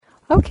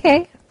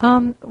Okay.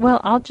 Well,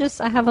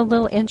 I have a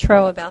little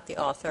intro about the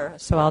author,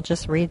 so I'll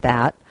just read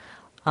that.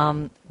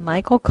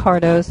 Michael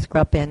Kardos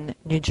grew up in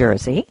New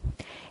Jersey.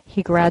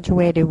 He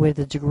graduated with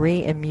a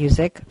degree in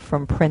music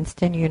from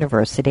Princeton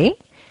University.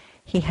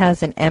 He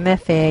has an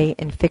MFA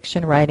in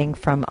fiction writing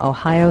from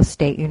Ohio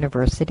State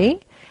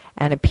University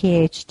and a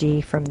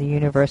PhD from the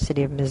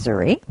University of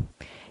Missouri.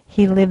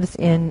 He lives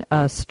in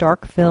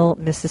Starkville,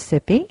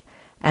 Mississippi,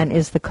 and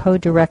is the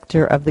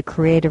co-director of the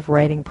creative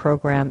writing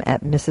program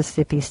at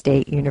Mississippi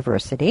State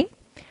University.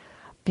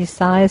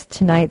 Besides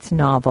tonight's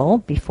novel,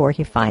 Before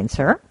He Finds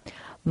Her,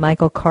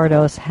 Michael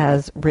Kardos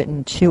has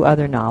written 2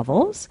 other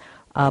novels,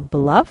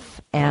 Bluff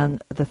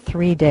and The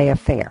 3-Day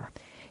Affair.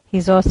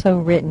 He's also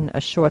written a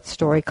short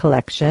story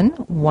collection,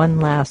 One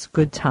Last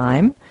Good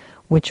Time,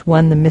 which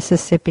won the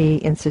Mississippi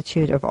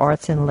Institute of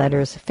Arts and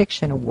Letters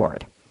Fiction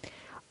Award.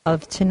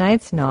 Of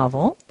tonight's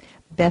novel,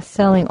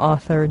 best-selling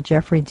author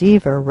Jeffrey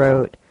Deaver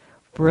wrote,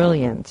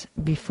 "Brilliant.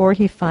 Before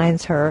He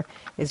Finds Her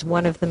is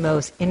one of the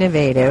most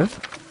innovative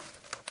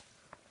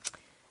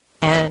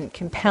and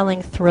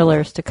compelling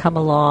thrillers to come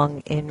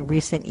along in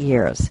recent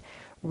years.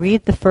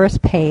 Read the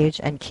first page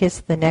and kiss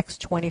the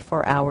next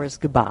 24 hours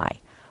goodbye.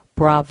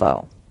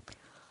 Bravo."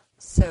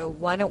 So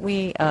why don't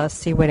we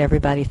see what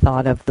everybody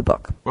thought of the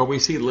book? Well, we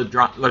see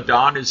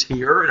LaDon is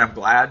here, and I'm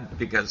glad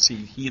because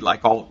he,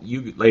 like all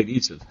you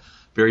ladies, is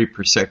very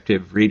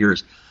perceptive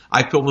readers.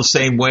 I feel the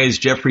same way as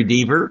Jeffrey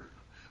Deaver.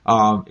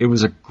 It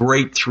was a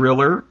great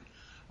thriller.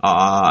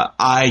 I'll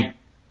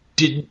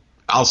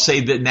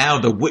say that now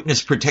the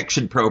witness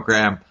protection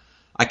program,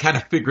 I kind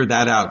of figured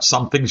that out.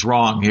 Something's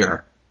wrong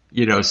here.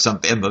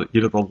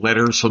 The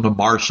letters from the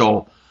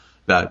marshal,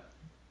 the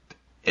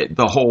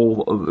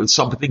whole,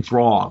 something's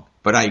wrong.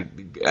 But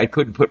I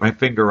couldn't put my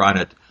finger on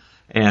it.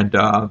 And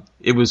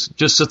it was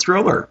just a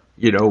thriller.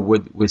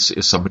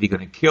 Is somebody going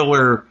to kill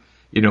her?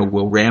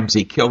 Will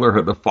Ramsey kill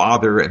her, the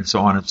father, and so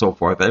on and so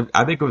forth.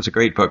 I think it was a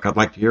great book. I'd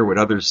like to hear what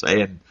others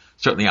say, and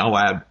certainly I'll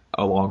add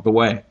along the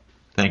way.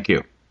 Thank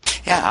you.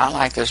 Yeah, I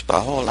like this book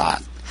a whole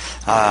lot.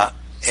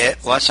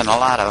 It wasn't a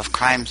lot of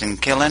crimes and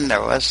killing.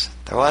 There was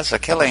a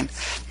killing,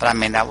 but I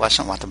mean that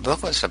wasn't what the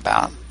book was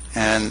about.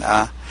 And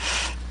Bob,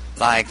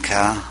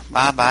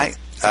 I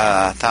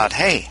thought,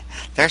 hey,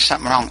 there's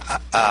something wrong.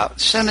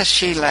 As soon as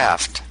she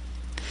left,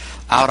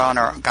 went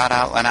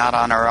out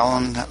on her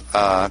own,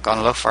 going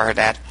to look for her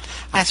dad,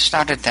 I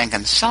started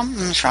thinking,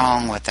 something's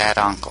wrong with that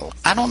uncle.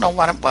 I don't know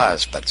what it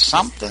was, but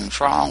something's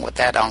wrong with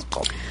that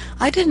uncle.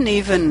 I didn't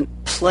even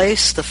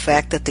place the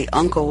fact that the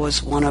uncle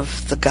was one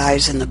of the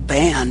guys in the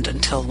band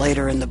until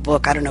later in the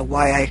book. I don't know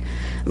why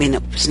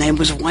his name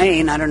was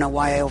Wayne. I don't know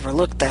why I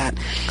overlooked that.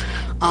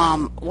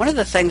 One of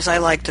the things I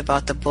liked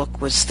about the book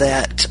was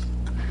that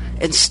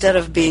instead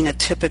of being a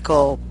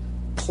typical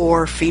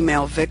poor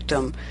female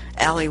victim,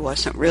 Allie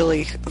wasn't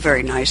really a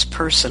very nice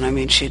person. I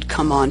mean, she'd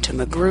come on to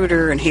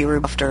Magruder, and he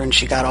rebuffed her, and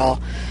she got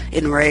all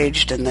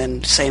enraged, and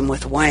then same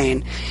with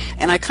Wayne.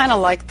 And I kind of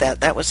liked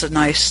that. That was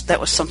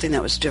something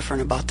that was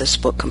different about this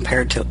book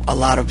compared to a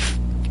lot of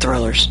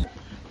thrillers.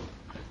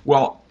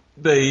 Well,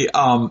 the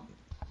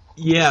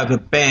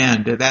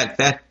band,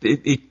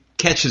 it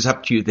catches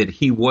up to you that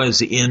he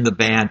was in the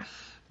band.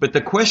 But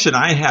the question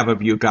I have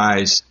of you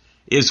guys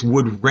is,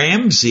 would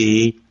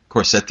Ramsey, of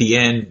course, at the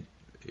end,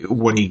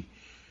 when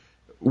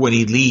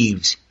he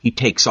leaves, he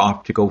takes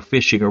off to go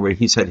fishing, or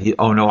he said,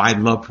 "Oh no, I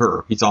love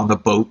her." He's on the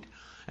boat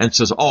and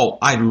says, "Oh,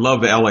 I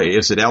love Ellie."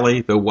 Is it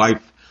Ellie, the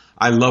wife?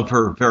 I love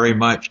her very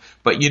much.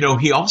 But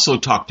he also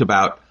talked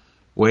about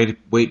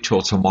wait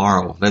till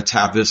tomorrow. Let's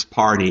have this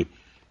party,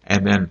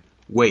 and then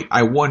wait.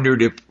 I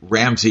wondered if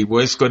Ramsey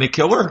was going to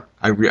kill her.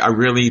 I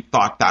really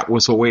thought that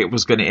was the way it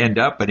was going to end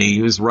up, and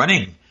he was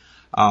running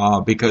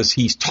because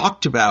he's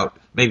talked about.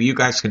 Maybe you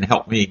guys can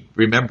help me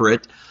remember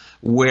it,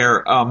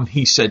 where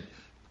he said,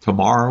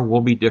 tomorrow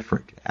will be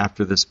different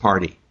after this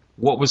party.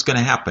 What was going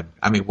to happen?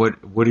 I mean,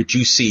 what did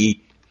you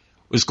see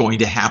was going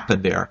to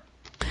happen there?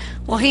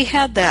 Well, he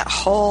had that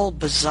whole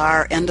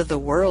bizarre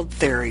end-of-the-world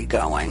theory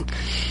going,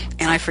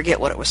 and I forget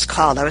what it was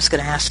called. I was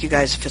going to ask you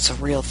guys if it's a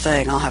real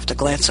thing. I'll have to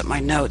glance at my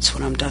notes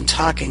when I'm done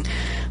talking.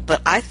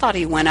 But I thought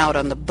he went out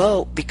on the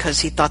boat because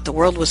he thought the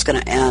world was going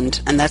to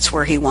end, and that's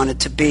where he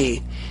wanted to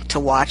be, to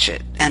watch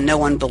it. And no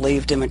one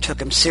believed him or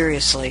took him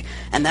seriously,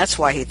 and that's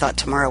why he thought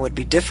tomorrow would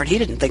be different. He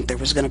didn't think there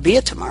was going to be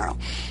a tomorrow.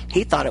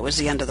 He thought it was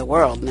the end of the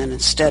world, and then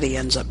instead he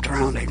ends up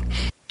drowning.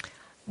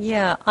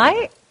 Yeah,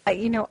 I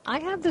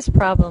have this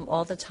problem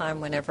all the time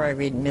whenever I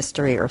read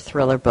mystery or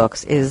thriller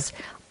books, is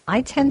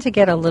I tend to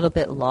get a little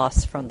bit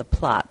lost from the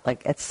plot.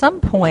 Like, at some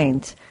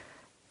point,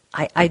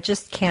 I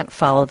just can't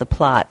follow the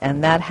plot.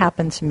 And that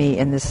happened to me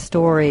in this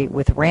story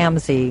with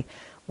Ramsey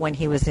when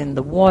he was in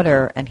the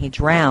water and he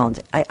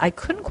drowned. I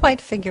couldn't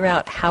quite figure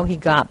out how he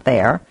got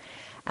there.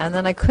 And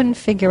then I couldn't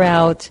figure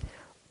out,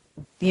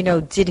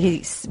 did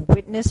he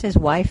witness his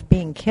wife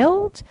being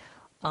killed?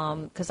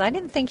 Because I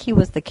didn't think he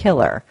was the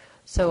killer.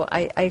 So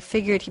I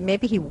figured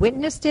maybe he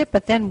witnessed it,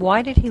 but then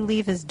why did he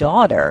leave his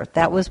daughter?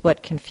 That was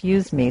what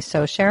confused me.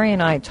 So Sherry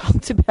and I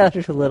talked about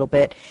it a little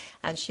bit,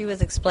 and she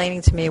was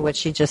explaining to me what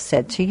she just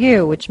said to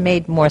you, which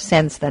made more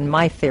sense than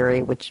my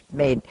theory, which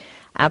made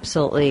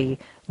absolutely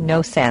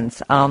no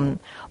sense.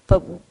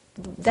 But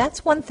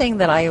that's one thing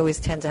that I always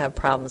tend to have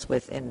problems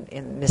with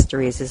in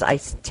mysteries is I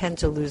tend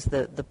to lose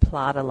the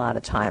plot a lot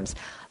of times.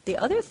 The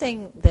other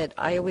thing that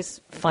I always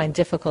find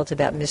difficult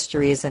about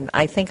mysteries, and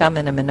I think I'm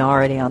in a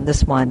minority on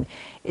this one,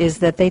 is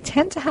that they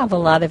tend to have a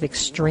lot of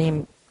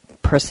extreme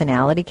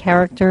personality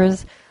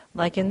characters.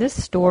 Like in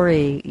this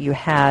story, you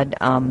had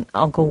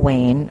Uncle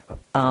Wayne,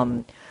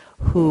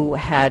 who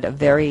had a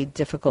very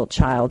difficult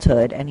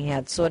childhood, and he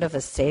had sort of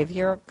a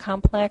savior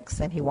complex,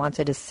 and he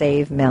wanted to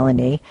save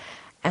Melanie.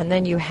 And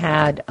then you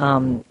had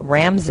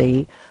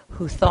Ramsey,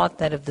 who thought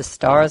that if the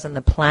stars and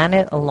the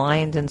planet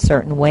aligned in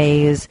certain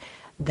ways,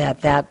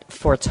 that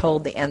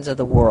foretold the ends of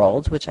the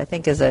world, which I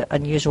think is an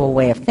unusual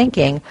way of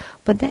thinking.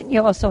 But then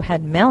you also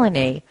had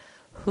Melanie,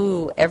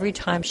 who every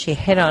time she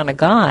hit on a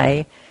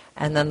guy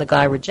and then the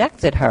guy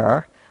rejected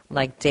her,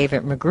 like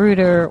David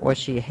Magruder, or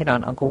she hit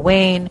on Uncle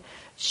Wayne,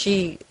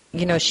 she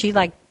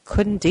like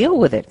couldn't deal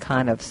with it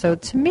kind of. So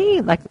to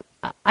me, like,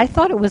 I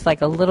thought it was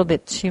like a little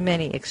bit too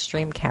many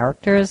extreme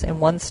characters in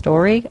one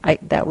story.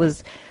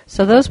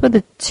 So those were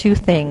the two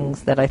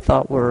things that I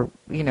thought were,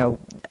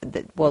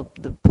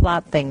 the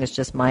plot thing is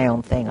just my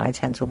own thing. I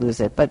tend to lose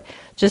it. But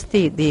just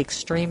the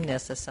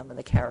extremeness of some of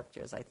the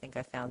characters, I think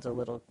I found a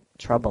little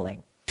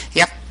troubling.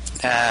 Yep.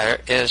 There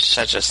is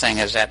such a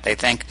thing as that they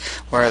think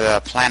where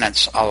the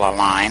planets all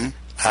align,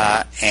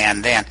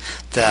 and then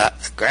the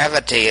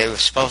gravity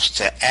is supposed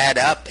to add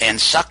up and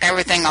suck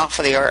everything off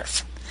of the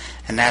Earth.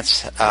 And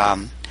that's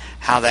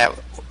how that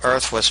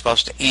Earth was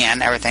supposed to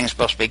end. Everything's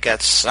supposed to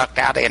get sucked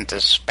out into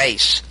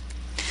space.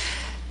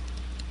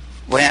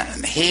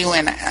 When he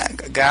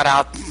got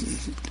out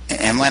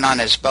and went on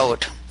his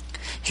boat,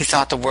 he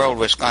thought the world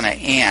was going to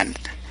end.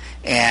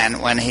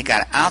 And when he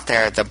got out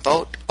there, the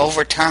boat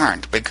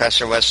overturned because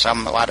there was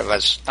somewhat of a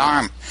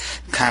storm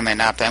coming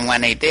up. And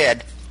when he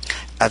did,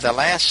 the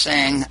last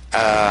thing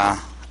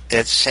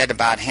it said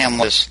about him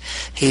was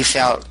he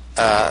felt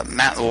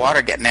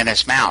water getting in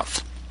his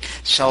mouth.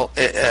 So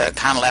it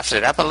kind of left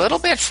it up a little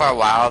bit for a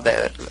while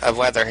of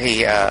whether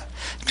he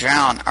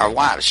drowned or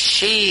what.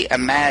 She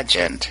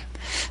imagined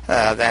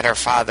that her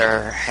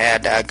father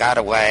had got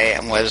away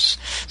and was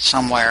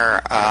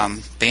somewhere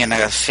being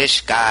a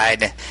fish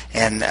guide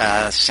in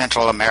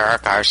Central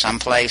America or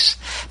someplace.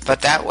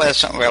 But that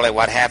wasn't really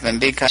what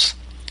happened because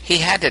he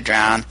had to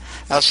drown,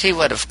 else he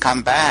would have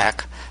come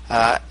back.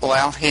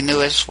 He knew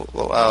his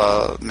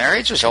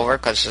marriage was over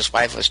because his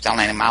wife was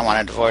telling him, I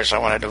want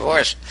a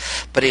divorce.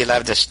 But he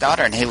loved his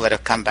daughter, and he would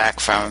have come back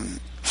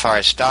for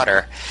his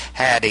daughter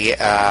had he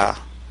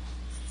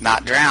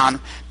not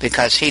drowned,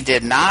 because he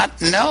did not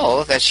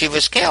know that she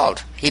was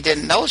killed. He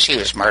didn't know she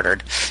was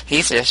murdered.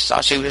 He just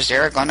thought she was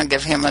there going to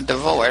give him a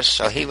divorce,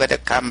 so he would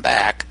have come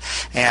back.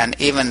 And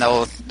even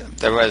though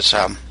there was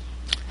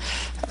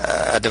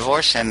a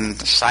divorce in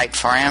sight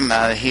for him,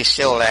 he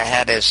still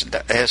had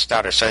his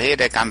daughter. So he had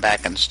to come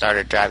back and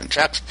started driving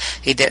trucks.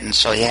 He didn't,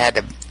 so he had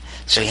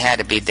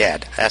to be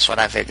dead. That's what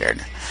I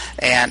figured.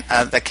 And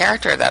the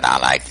character that I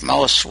liked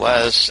most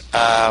was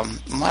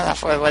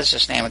what was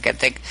his name? I can't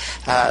think.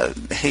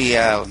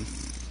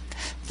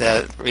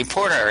 The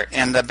reporter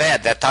in the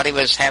bed that thought he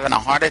was having a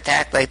heart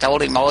attack. They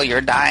told him, "Oh, you're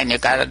dying. You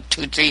got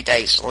 2-3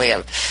 days to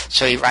live."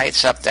 So he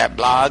writes up that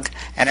blog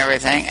and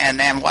everything, and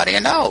then what do you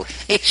know?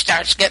 He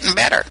starts getting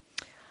better.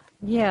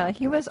 Yeah,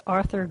 he was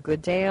Arthur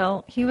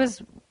Goodale.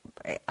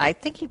 I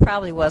think he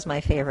probably was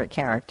my favorite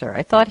character.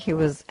 I thought he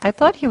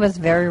was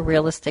very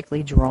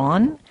realistically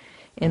drawn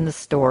in the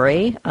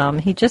story.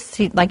 He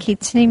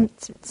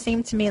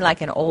seemed to me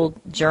like an old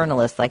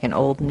journalist, like an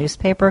old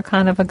newspaper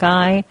kind of a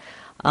guy.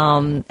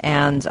 And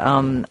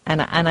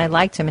I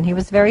liked him, and he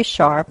was very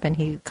sharp, and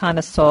he kind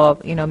of saw,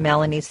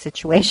 Melanie's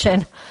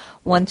situation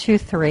 1, 2,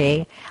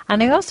 3.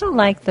 And I also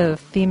liked the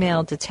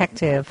female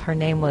detective. Her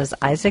name was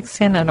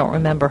Isaacson. I don't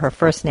remember her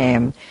first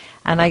name.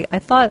 And I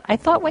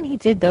thought when he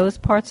did those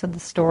parts of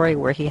the story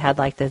where he had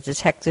like the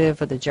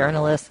detective or the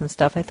journalist and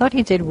stuff, I thought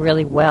he did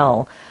really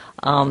well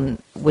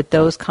with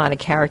those kind of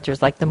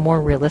characters, like the more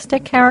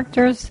realistic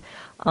characters.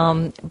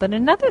 But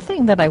another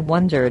thing that I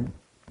wondered,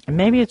 and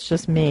maybe it's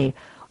just me,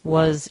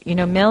 was,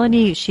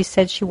 Melanie, she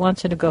said she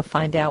wanted to go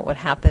find out what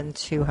happened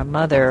to her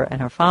mother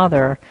and her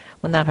father,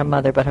 well, not her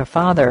mother, but her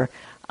father,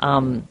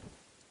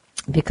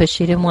 because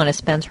she didn't want to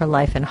spend her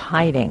life in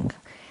hiding.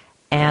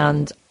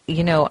 And,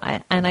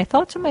 I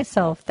thought to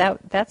myself,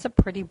 that's a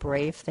pretty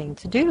brave thing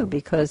to do,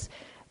 because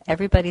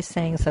everybody's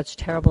saying such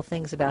terrible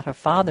things about her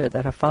father,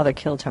 that her father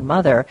killed her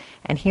mother,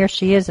 and here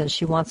she is, and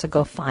she wants to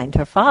go find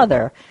her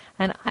father.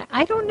 And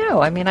I don't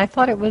know. I mean, I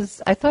thought it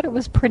was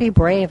pretty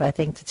brave, I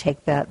think, to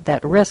take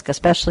that risk,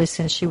 especially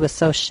since she was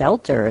so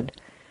sheltered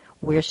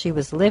where she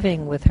was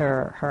living with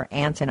her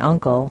aunt and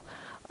uncle.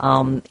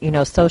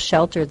 so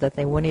sheltered that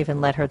they wouldn't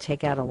even let her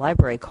take out a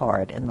library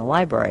card in the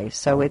library.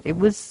 So it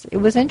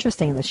was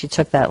interesting that she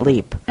took that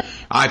leap.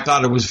 I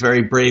thought it was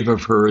very brave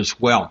of her as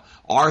well.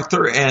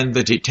 Arthur and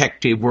the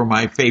detective were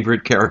my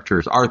favorite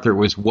characters. Arthur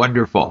was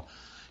wonderful.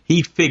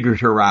 He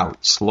figured her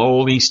out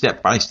slowly,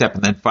 step by step,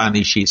 and then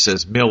finally she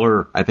says,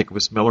 Miller, I think it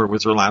was Miller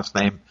was her last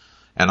name,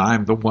 and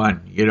I'm the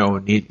one,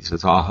 and he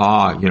says,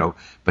 aha,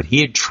 but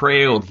he had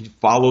he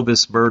followed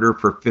this murder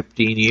for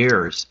 15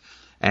 years,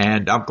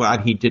 and I'm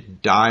glad he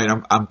didn't die,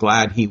 and I'm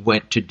glad he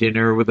went to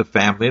dinner with the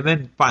family, and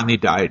then finally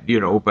died,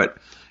 but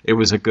it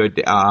was a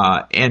good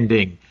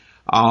ending,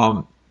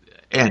 so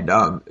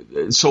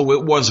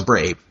it was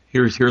brave.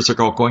 Here's a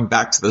girl going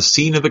back to the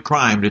scene of the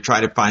crime to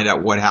try to find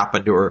out what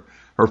happened to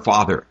her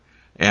father,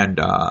 and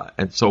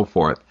so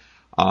forth.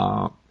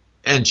 But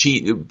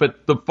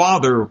the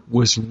father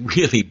was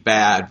really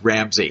bad,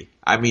 Ramsey.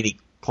 I mean, he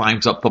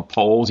climbs up the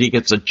poles, he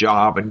gets a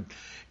job and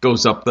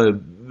goes up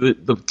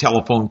the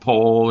telephone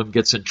pole and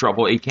gets in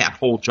trouble. He can't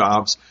hold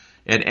jobs.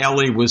 And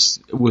Ellie was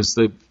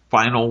the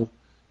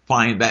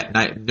that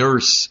night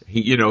nurse.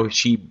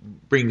 She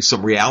brings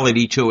some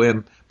reality to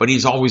him, but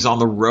he's always on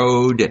the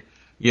road,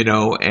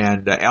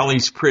 and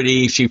Ellie's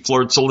pretty. She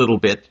flirts a little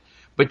bit,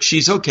 but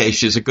she's okay.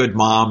 She's a good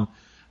mom.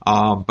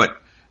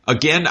 But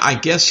again, I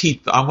guess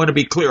I want to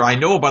be clear. I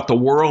know about the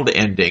world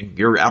ending.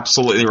 You're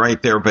absolutely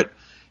right there. But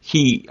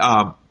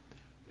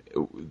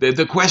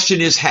the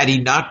question is, had he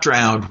not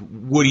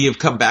drowned, would he have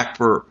come back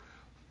for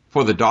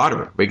the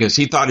daughter? Because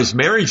he thought his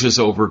marriage was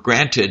over,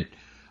 granted,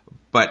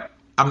 but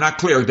I'm not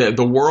clear.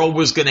 The world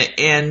was going to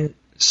end,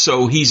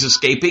 so he's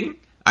escaping?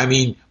 I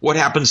mean, what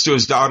happens to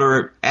his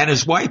daughter and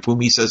his wife, whom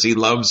he says he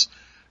loves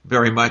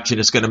very much and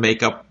is going to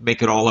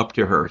make it all up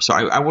to her? So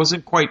I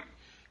wasn't quite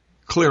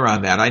clear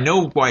on that. I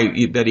know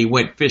that he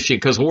went fishing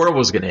because the world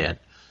was going to end,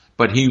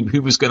 but he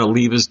was going to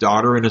leave his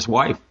daughter and his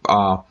wife.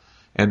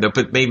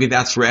 But maybe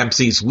that's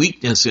Ramsey's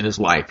weakness in his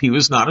life. He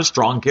was not a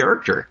strong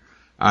character,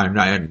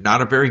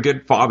 not a very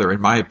good father, in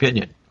my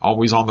opinion.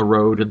 Always on the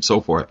road and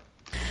so forth.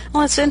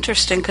 Well, it's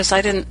interesting because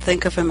I didn't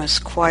think of him as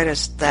quite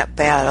as that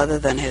bad, other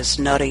than his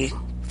nutty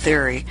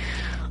theory.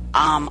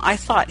 I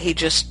thought he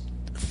just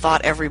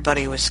thought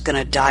everybody was going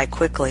to die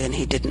quickly, and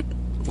he didn't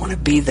want to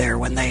be there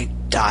when they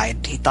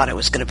died. He thought it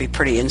was going to be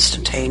pretty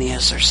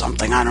instantaneous or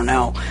something. I don't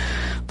know.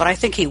 But I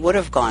think he would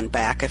have gone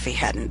back if he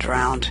hadn't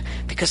drowned,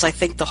 because I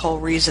think the whole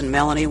reason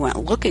Melanie went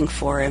looking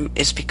for him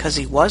is because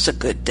he was a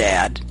good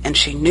dad, and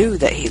she knew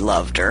that he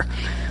loved her.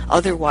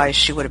 Otherwise,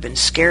 she would have been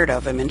scared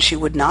of him, and she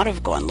would not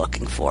have gone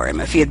looking for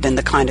him. If he had been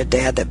the kind of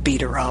dad that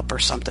beat her up or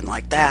something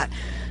like that,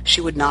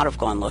 she would not have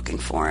gone looking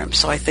for him.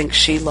 So I think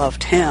she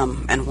loved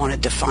him and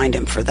wanted to find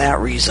him for that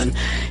reason.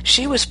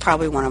 She was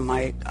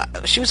probably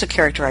she was a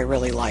character I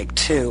really liked,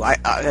 too.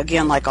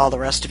 Again, like all the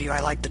rest of you,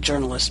 I liked the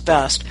journalist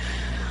best.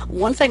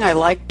 One thing I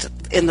liked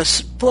in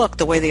this book,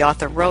 the way the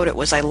author wrote it,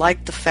 was I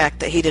liked the fact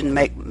that he didn't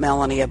make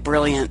Melanie a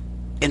brilliant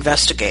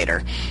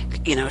investigator.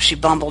 She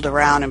bumbled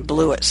around and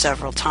blew it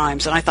several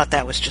times, and I thought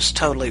that was just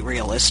totally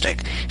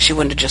realistic. She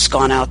wouldn't have just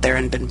gone out there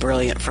and been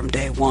brilliant from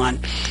day one.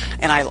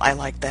 And I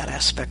liked that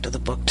aspect of the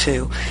book,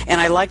 too. And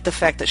I liked the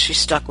fact that she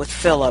stuck with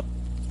Philip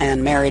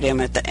and married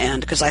him at the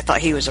end, because I thought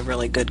he was a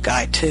really good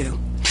guy, too.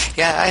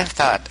 Yeah, I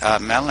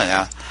thought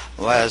Melanie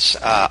was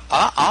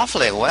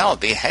awfully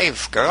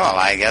well-behaved girl,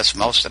 I guess,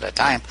 most of the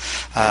time.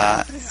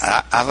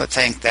 I would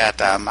think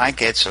that my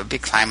kids would be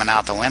climbing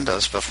out the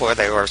windows before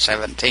they were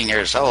 17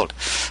 years old,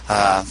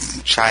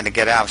 trying to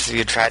get out.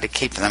 You try to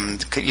keep them.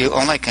 You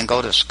only can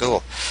go to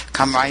school.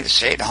 Come right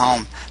straight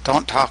home.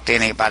 Don't talk to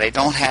anybody.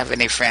 Don't have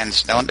any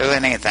friends. Don't do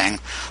anything.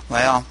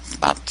 Well,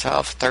 about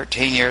 12,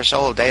 13 years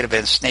old, they'd have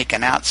been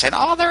sneaking out saying,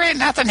 oh, there ain't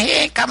nothing. He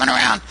ain't coming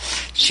around.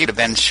 She'd have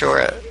been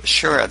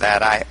sure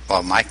that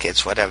my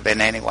kids would have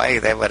been anyway.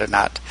 They would have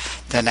not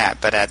done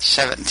that. But at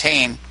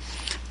 17,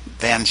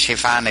 then she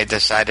finally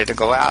decided to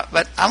go out.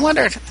 But I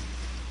wondered,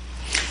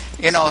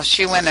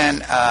 she went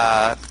and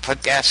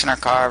put gas in her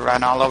car,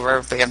 run all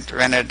over,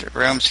 rented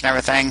rooms and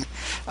everything.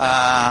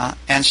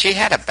 And she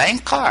had a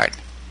bank card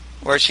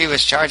where she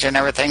was charging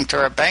everything to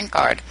her bank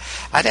card.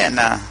 I didn't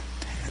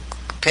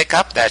pick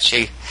up that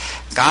she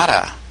got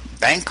a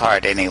bank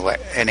card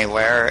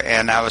anywhere,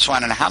 and I was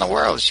wondering how in the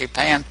world is she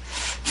paying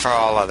for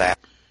all of that.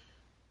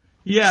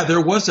 Yeah, there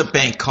was a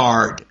bank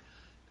card.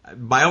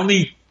 My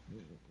only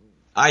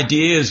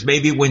idea is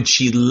maybe when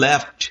she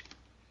left,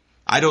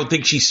 I don't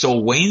think she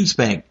stole Wayne's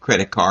bank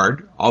credit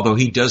card, although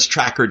he does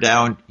track her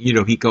down.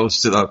 He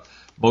goes to the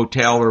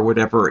motel or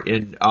whatever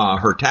in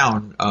her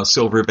town,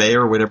 Silver Bay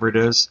or whatever it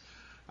is.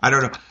 I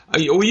don't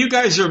know. Well, you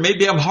guys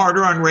maybe I'm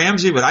harder on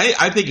Ramsey, but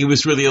I think he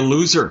was really a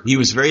loser. He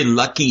was very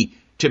lucky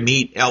to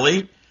meet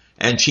Ellie,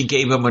 and she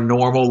gave him a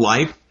normal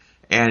life.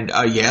 And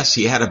yes,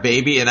 he had a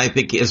baby, and I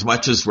think as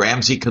much as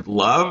Ramsey could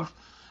love,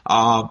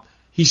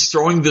 he's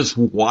throwing this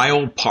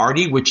wild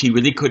party, which he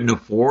really couldn't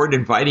afford,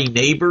 inviting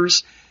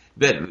neighbors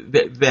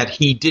that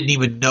he didn't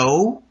even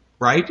know,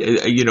 right?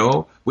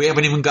 We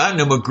haven't even gotten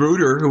to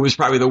Magruder, who was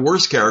probably the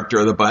worst character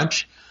of the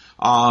bunch.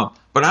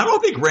 But I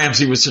don't think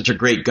Ramsey was such a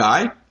great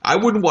guy. I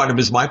wouldn't want him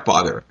as my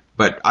father.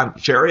 But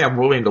Sherry, I'm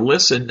willing to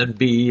listen and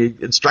be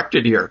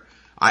instructed here.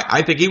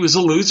 I think he was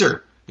a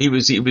loser. He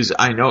was,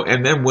 I know.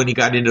 And then when he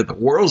got into the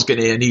world's going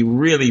to end, he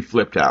really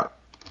flipped out.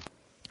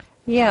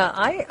 Yeah,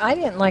 I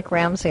didn't like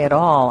Ramsey at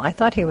all. I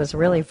thought he was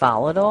really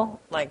volatile.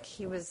 Like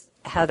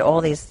had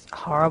all these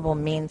horrible,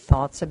 mean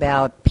thoughts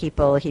about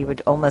people. He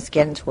would almost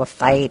get into a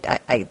fight.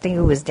 I think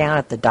it was down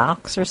at the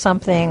docks or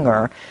something,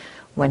 or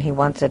when he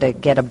wanted to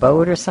get a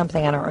boat or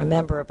something. I don't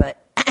remember, but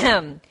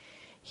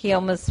he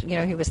almost,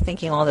 he was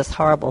thinking all this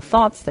horrible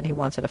thoughts that he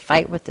wanted to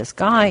fight with this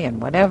guy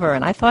and whatever.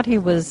 And I thought he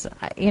was,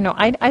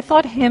 I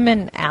thought him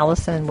and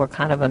Allison were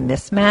kind of a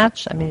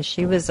mismatch. I mean,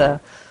 she was a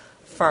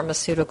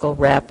pharmaceutical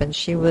rep, and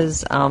she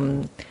was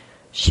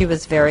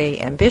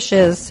very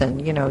ambitious,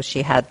 and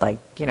she had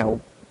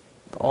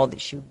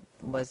she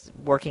was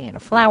working in a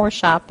flower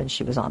shop, and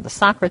she was on the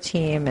soccer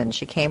team, and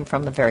she came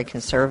from a very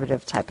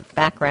conservative type of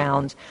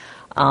background,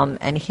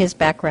 and his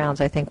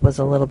background, I think, was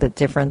a little bit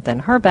different than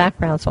her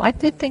background, so I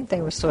did think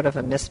they were sort of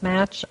a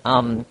mismatch.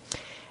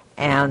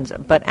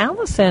 But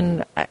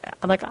Allison,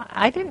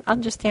 I didn't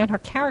understand her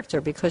character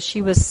because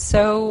she was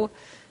so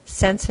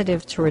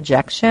sensitive to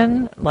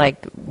rejection.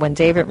 Like when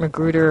David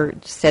Magruder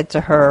said to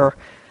her,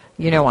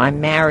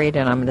 I'm married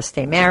and I'm going to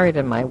stay married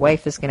and my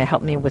wife is going to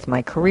help me with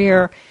my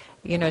career,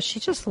 she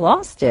just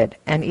lost it.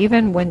 And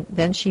even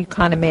then she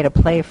kind of made a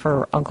play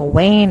for Uncle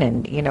Wayne,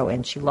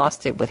 and she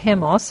lost it with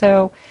him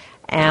also.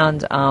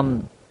 And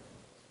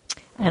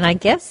I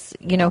guess,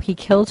 he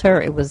killed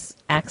her. It was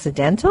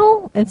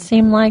accidental. It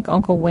seemed like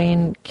Uncle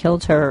Wayne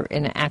killed her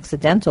in an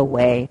accidental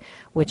way,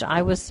 which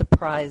I was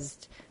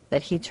surprised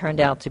that he turned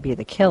out to be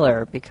the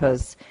killer,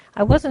 because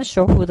I wasn't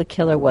sure who the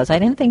killer was. I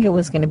didn't think it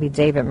was going to be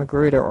David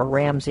Magruder or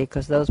Ramsey,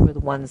 because those were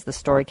the ones the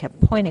story kept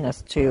pointing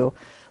us to,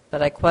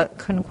 but I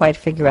couldn't quite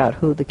figure out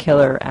who the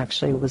killer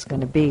actually was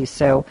going to be.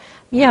 So,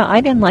 yeah, I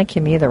didn't like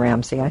him either,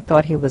 Ramsey. I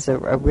thought he was a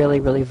really,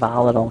 really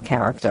volatile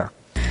character.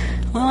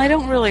 Well, I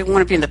don't really want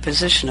to be in the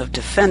position of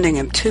defending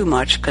him too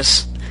much,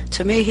 because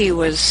to me he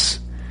was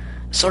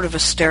sort of a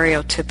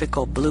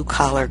stereotypical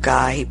blue-collar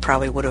guy. He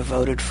probably would have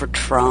voted for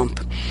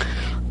Trump.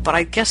 But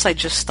I guess I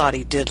just thought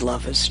he did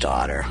love his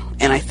daughter,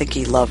 and I think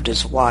he loved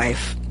his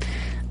wife,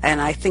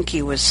 and I think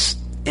he was,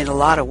 in a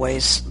lot of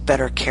ways,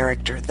 better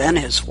character than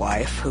his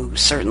wife, who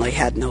certainly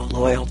had no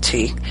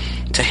loyalty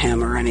to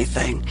him or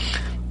anything.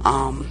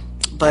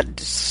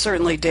 But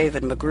certainly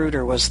David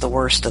Magruder was the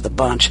worst of the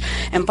bunch.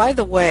 And by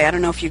the way, I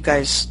don't know if you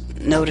guys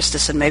noticed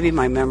this, and maybe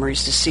my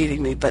memory's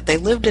deceiving me, but they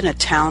lived in a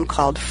town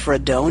called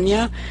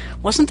Fredonia.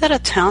 Wasn't that a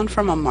town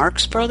from a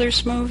Marx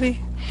Brothers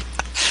movie?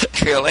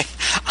 Really?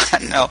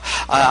 No.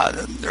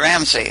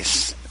 Ramsey,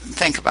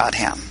 think about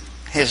him.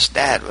 His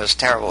dad was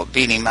terrible,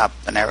 beat him up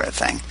and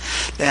everything.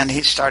 Then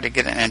he started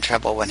getting in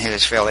trouble when he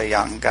was really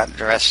young,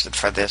 got arrested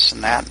for this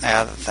and that and the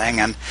other thing,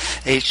 and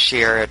each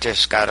year it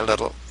just got a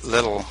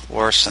little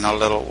worse and a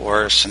little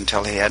worse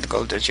until he had to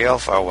go to jail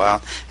for a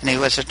while, and he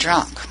was a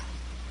drunk.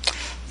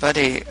 But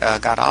he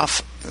got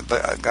off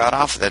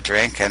the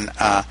drink, and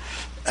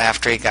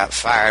after he got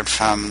fired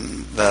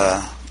from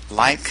the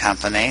light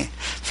company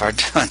for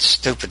doing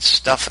stupid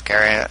stuff,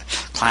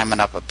 climbing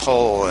up a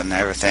pole and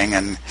everything,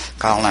 and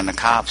calling the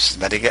cops.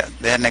 But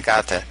then they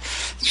got the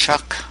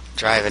truck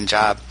driving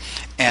job,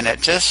 and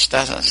it just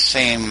doesn't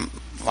seem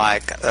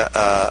like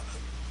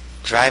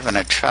driving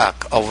a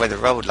truck over the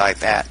road like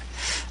that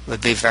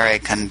would be very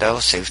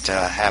conducive to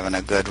having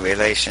a good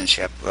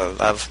relationship, a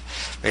love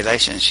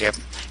relationship.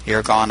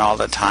 You're gone all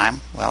the time.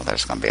 Well,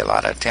 there's going to be a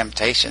lot of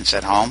temptations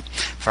at home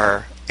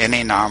for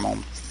any normal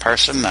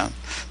person.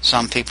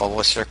 Some people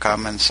will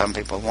succumb and some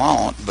people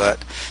won't,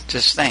 but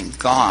just think,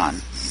 gone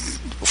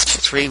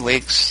 3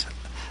 weeks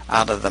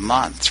out of the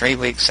month, 3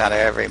 weeks out of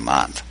every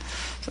month.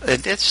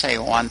 It did say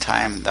one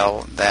time,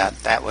 though,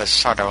 that was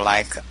sort of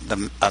like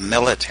a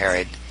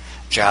military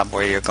job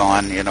where you're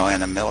going, in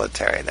the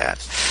military.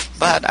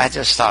 But I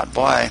just thought,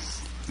 boy,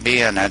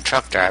 being a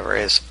truck driver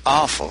is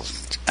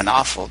an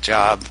awful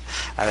job.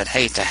 I would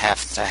hate to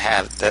have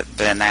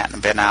been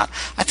out.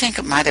 I think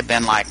it might have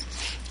been like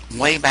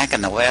way back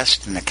in the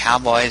West, and the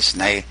cowboys,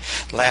 and they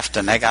left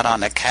and they got on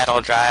the cattle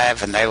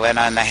drive, and they went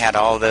on, they had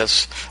all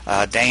this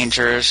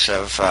dangers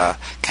of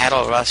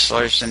cattle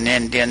rustlers and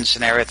Indians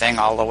and everything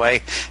all the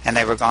way, and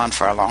they were gone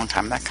for a long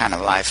time. That kind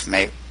of life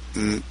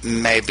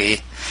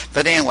maybe.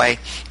 But anyway,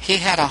 he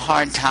had a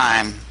hard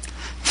time,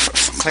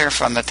 clear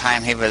from the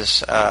time he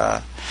was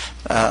a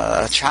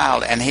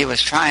child, and he was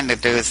trying to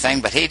do a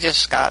thing, but he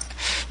just got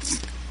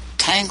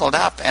tangled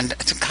up in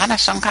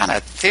some kind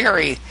of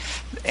theory,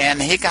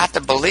 and he got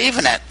to believe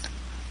in it,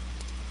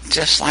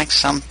 just like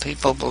some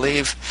people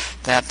believe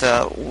that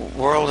the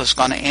world is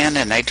going to end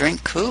and they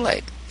drink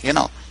Kool-Aid. You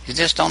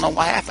just don't know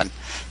what happened.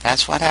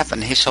 That's what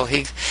happened. He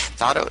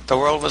thought the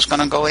world was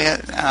going to go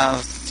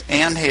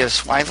end.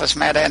 His wife was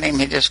mad at him.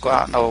 He just go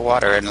out in the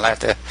water and let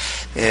the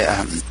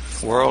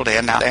world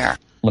end out there.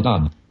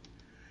 LaDon.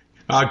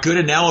 Good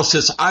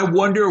analysis. I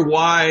wonder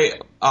why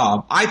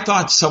I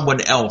thought someone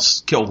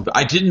else killed him.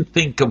 I didn't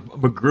think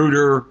of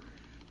Magruder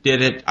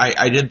did it.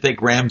 I didn't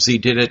think Ramsey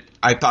did it.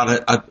 I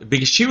thought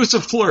because she was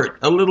a flirt,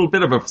 a little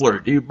bit of a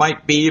flirt. You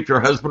might be if your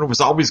husband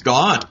was always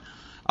gone.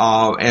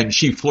 And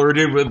she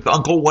flirted with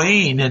Uncle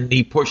Wayne, and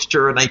he pushed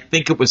her, and I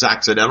think it was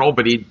accidental,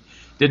 but he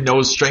didn't know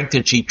his strength,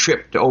 and she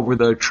tripped over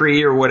the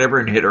tree or whatever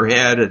and hit her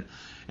head.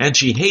 And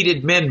she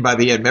hated men by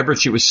the end. Remember,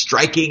 she was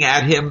striking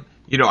at him.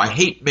 I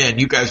hate men.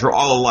 You guys are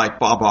all alike,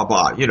 blah, blah,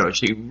 blah.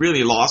 She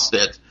really lost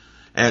it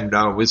and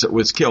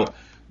was killed.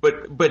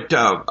 But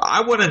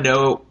I want to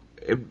know,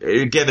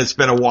 again, it's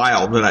been a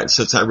while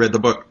since I read the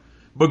book.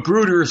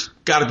 Magruder's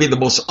got to be the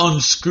most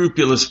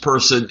unscrupulous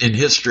person in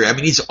history. I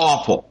mean, he's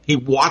awful. He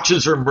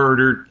watches her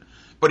murdered,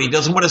 but he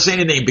doesn't want to say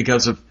anything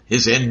because of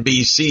his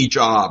NBC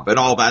job and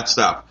all that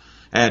stuff.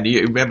 And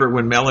you remember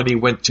when Melanie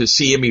went to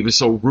see him, he was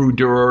so rude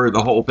to her,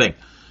 the whole thing.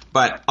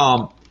 But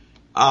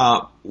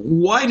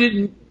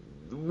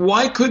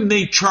why couldn't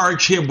they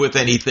charge him with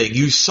anything?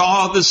 You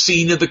saw the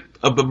scene of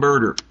the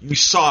murder. You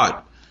saw it,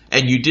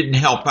 and you didn't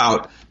help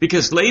out.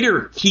 Because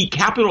later, he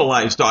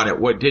capitalized on it.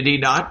 What, did he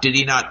not? Did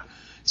he not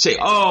say,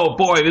 oh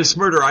boy, this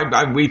murder,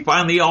 we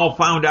finally all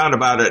found out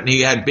about it, and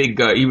he had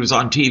he was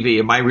on TV.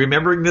 Am I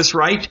remembering this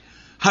right?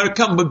 How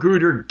come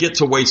Magruder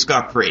gets away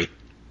scot-free?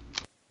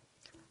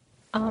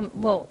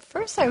 Well,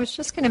 first I was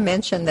just going to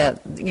mention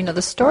that,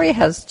 the story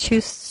has two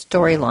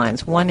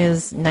storylines. One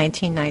is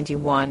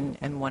 1991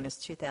 and one is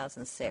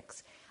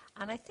 2006.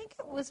 And I think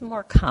it was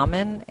more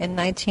common in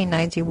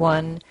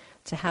 1991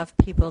 to have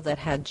people that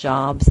had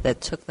jobs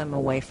that took them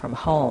away from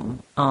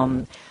home.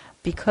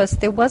 Because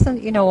there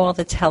wasn't, all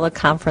the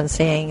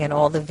teleconferencing and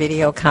all the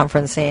video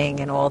conferencing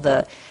and all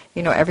the,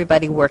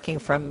 everybody working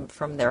from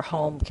their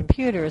home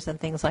computers and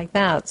things like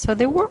that. So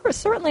there were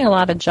certainly a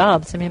lot of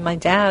jobs. I mean, my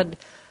dad,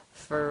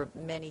 for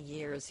many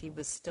years, he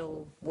was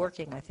still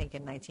working, I think,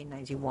 in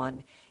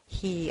 1991.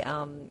 He,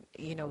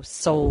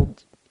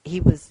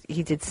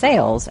 he did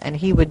sales, and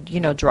he would,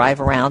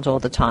 drive around all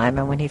the time.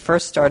 And when he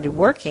first started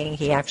working,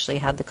 he actually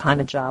had the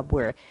kind of job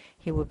where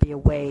he would be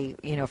away,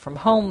 from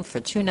home for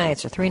 2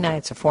 nights or 3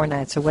 nights or 4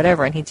 nights or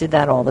whatever, and he did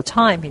that all the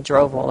time. He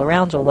drove all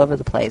around all over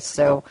the place.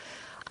 So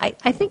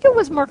I think it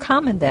was more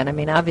common then. I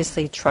mean,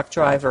 obviously, truck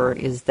driver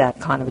is that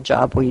kind of a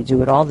job where you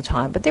do it all the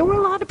time. But there were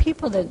a lot of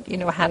people that,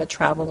 had to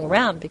travel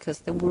around because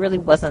there really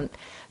wasn't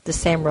the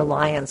same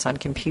reliance on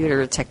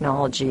computer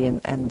technology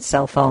and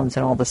cell phones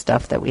and all the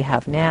stuff that we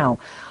have now.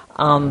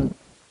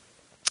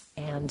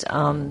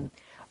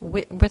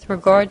 With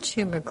regard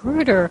to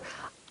Magruder,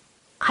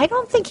 I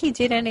don't think he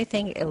did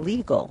anything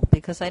illegal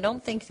because I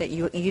don't think that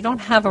you don't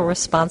have a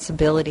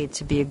responsibility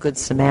to be a good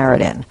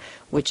Samaritan,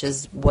 which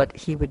is what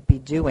he would be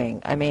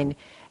doing. I mean,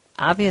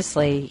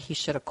 obviously he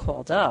should have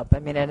called up. I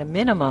mean, at a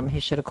minimum, he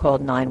should have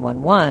called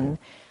 911.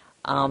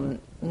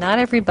 Not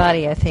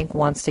everybody, I think,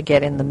 wants to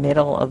get in the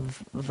middle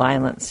of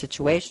violent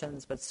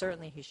situations, but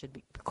certainly he should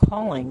be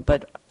calling.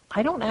 But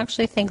I don't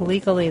actually think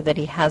legally that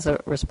he has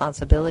a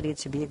responsibility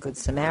to be a good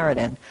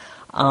Samaritan.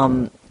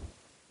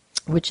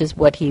 Which is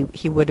what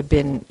he would have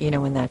been,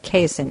 in that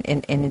case, in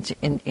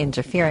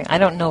interfering. I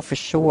don't know for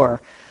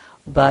sure,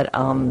 but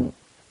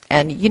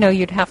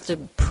you'd have to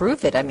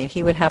prove it. I mean,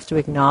 he would have to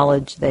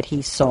acknowledge that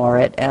he saw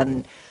it,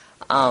 and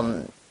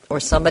or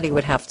somebody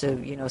would have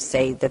to,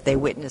 say that they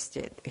witnessed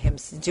him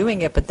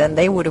doing it, but then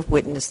they would have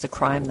witnessed the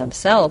crime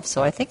themselves.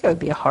 So I think it would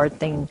be a hard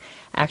thing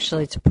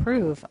actually to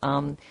prove.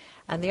 And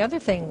the other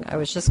thing I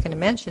was just going to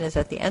mention is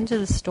at the end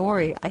of the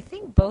story, I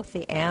think both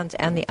the aunt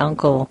and the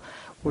uncle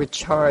were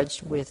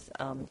charged with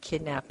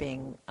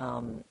kidnapping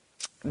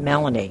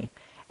Melanie.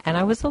 And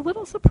I was a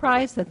little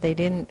surprised that they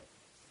didn't,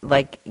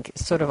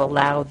 sort of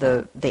allow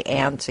the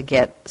aunt to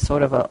get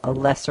sort of a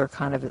lesser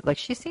kind of,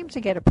 she seemed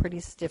to get a pretty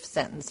stiff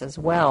sentence as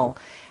well.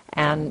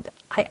 And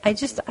I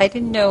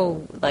didn't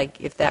know,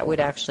 if that would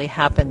actually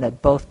happen,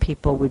 that both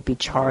people would be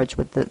charged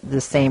with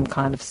the same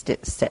kind of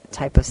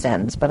type of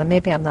sentence. But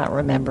maybe I'm not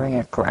remembering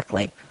it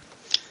correctly.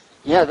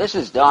 Yeah, this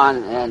is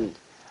Don, and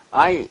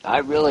I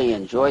really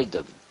enjoyed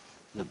the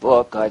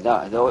book,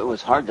 though it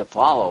was hard to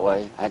follow.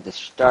 I had to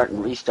start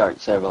and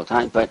restart several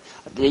times. But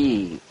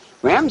the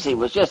Ramsey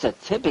was just a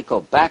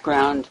typical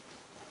background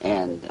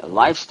and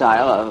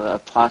lifestyle of a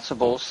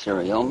possible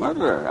serial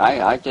murderer.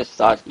 I just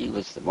thought he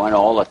was the one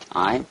all the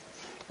time,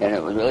 and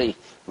it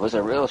was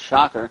a real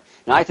shocker.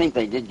 And I think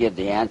they did give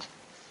the aunt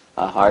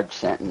a hard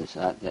sentence.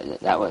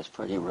 That was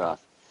pretty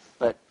rough.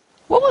 But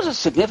what was the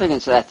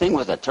significance of that thing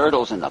with the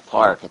turtles in the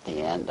park at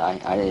the end?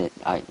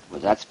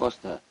 Was that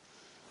supposed to?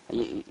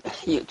 You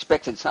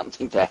expected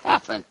something to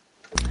happen.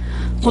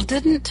 Well,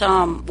 didn't,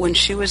 when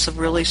she was a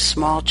really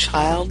small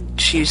child,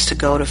 she used to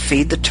go to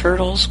feed the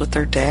turtles with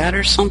her dad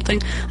or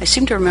something? I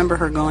seem to remember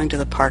her going to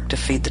the park to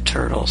feed the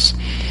turtles.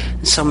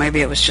 And so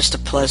maybe it was just a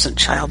pleasant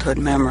childhood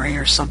memory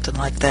or something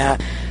like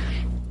that.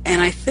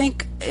 And I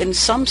think in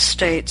some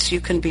states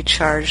you can be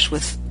charged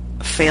with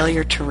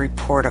failure to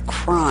report a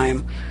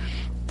crime,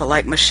 but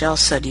like Michelle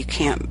said, you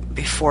can't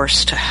be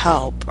forced to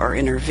help or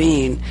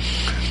intervene.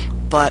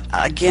 But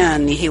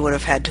again, he would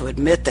have had to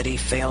admit that he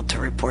failed to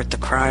report the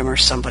crime, or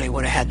somebody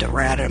would have had to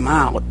rat him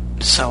out.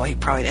 So he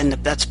probably, and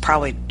that's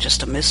probably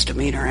just a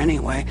misdemeanor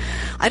anyway.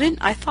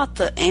 I thought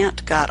the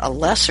aunt got a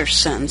lesser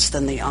sentence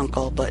than the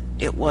uncle, but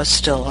it was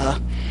still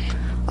a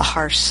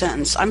harsh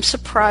sentence. I'm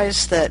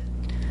surprised that,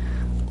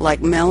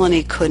 like,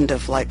 Melanie couldn't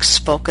have, like,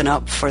 spoken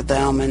up for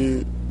them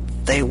and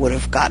they would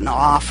have gotten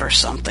off or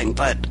something,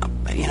 but,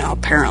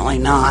 apparently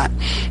not.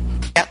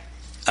 Yep.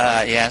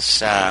 Yes.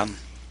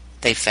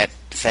 They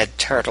fed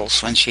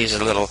turtles when she's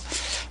a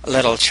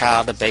little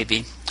child, a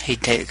baby.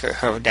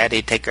 Her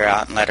daddy'd take her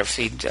out and let her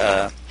feed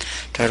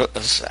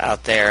turtles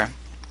out there.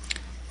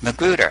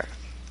 Magruder,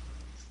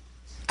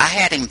 I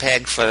had him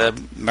pegged for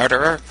the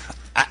murderer.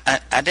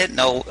 I didn't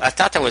know. I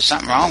thought there was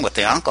something wrong with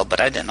the uncle,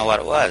 but I didn't know what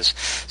it was.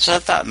 So I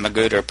thought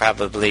Magruder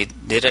probably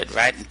did it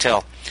right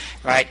till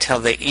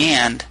the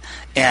end,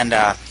 and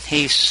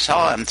he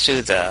saw him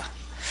through the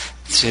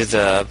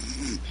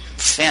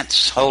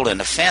fence, hole in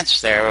the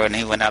fence there, when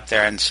he went up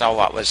there and saw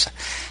what was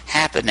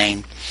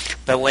happening.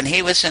 But when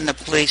he was in the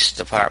police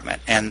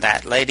department and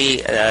that lady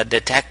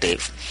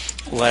detective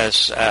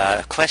was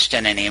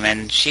questioning him,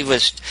 and she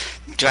was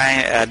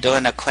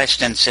doing the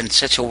questions in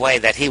such a way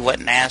that he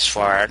wouldn't ask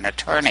for an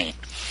attorney,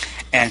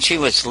 and she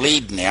was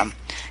leading him,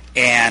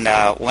 and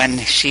when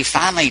she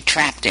finally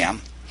trapped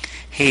him,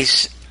 he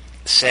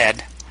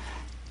said,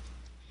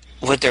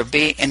 would there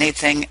be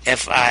anything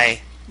if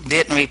I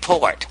didn't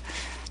report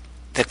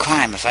the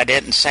crime, if I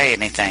didn't say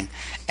anything?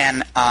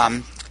 And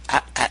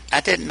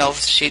I didn't know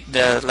if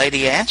the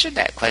lady answered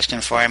that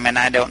question for him, and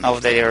I don't know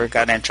if they ever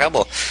got in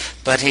trouble.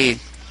 But he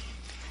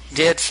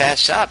did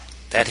fess up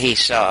that he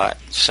saw it.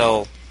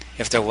 So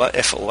if it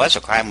was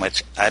a crime,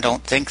 which I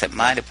don't think that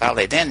might have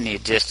probably done, he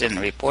just didn't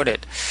report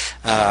it.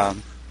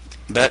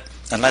 But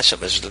unless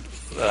it was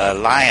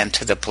lying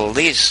to the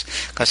police,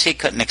 because he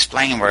couldn't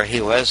explain where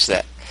he was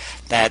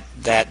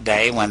that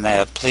day when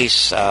the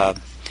police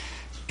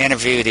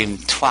interviewed him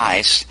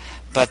twice.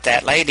 But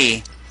that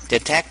lady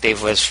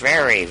detective was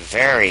very,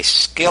 very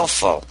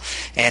skillful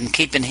in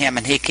keeping him,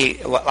 and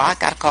I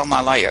got to call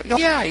my lawyer.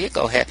 Yeah, you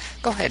go ahead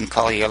and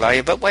call your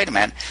lawyer. But wait a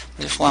minute,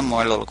 just one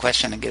more little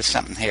question to get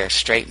something here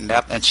straightened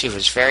up. And she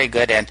was very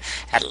good. And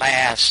at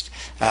last,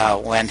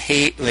 when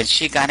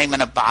she got him in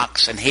a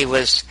box, and he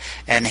knew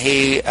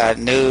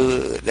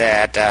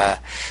that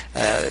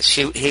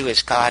he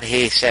was caught,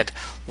 he said,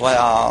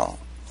 "Well,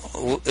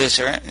 is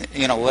there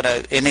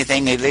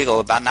anything illegal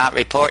about not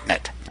reporting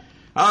it?"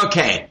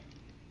 Okay.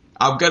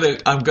 I'm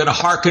gonna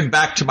harken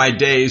back to my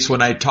days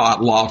when I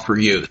taught law for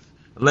youth.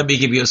 Let me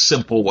give you a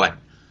simple one.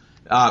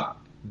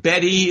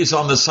 Betty is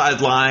on the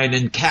sideline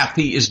and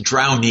Kathy is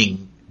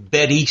drowning.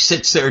 Betty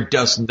sits there,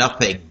 does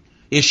nothing.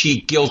 Is she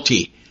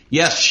guilty?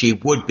 Yes, she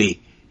would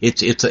be.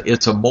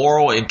 It's a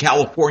moral. In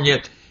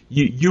California,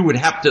 you would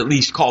have to at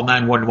least call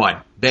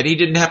 911. Betty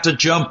didn't have to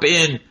jump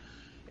in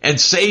and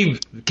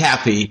save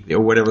Kathy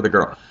or whatever the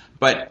girl.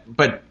 But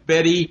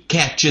Betty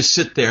can't just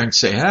sit there and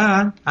say,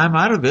 I'm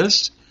out of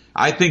this.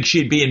 I think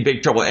she'd be in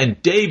big trouble.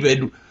 And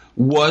David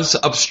was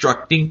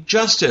obstructing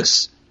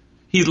justice.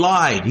 He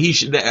lied.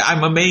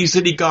 I'm amazed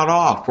that he got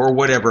off or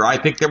whatever. I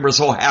think they were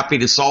so happy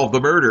to solve the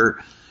murder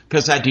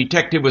because that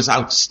detective was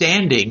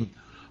outstanding.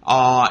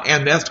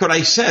 And that's what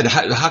I said.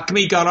 How come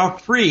he got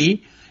off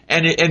free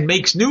and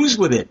makes news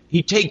with it?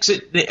 He takes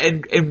it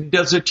and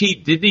does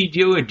didn't he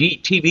do a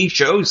TV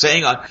show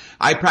saying,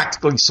 I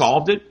practically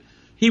solved it?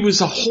 He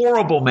was a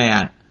horrible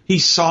man. He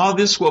saw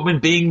this woman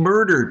being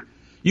murdered.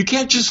 You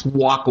can't just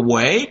walk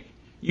away.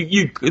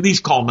 You at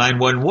least call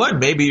 911.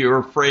 Maybe you're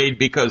afraid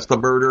because the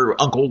murder,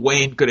 Uncle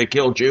Wayne could have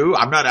killed you.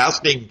 I'm not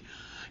asking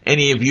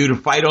any of you to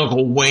fight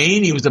Uncle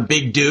Wayne. He was a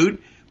big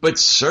dude. But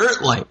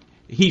certainly,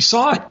 he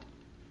saw it.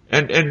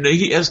 And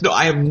he has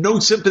I have no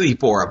sympathy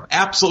for him.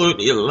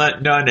 Absolutely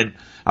none. And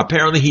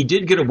apparently he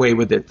did get away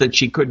with it, that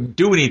she couldn't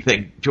do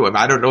anything to him.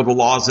 I don't know the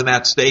laws in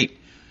that state.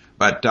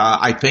 But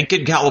I think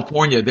in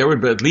California, there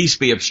would at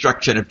least be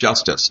obstruction of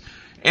justice.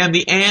 And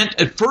the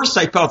aunt, at first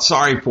I felt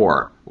sorry for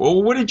her.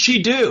 Well, what did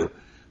she do?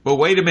 But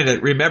wait a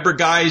minute. Remember,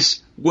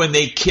 guys, when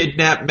they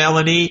kidnapped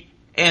Melanie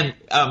and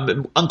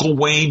Uncle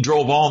Wayne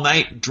drove all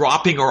night,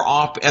 dropping her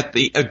off at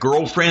a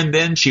girlfriend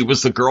then? She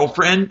was the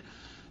girlfriend?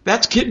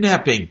 That's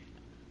kidnapping.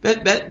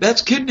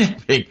 That's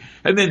kidnapping.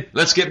 And then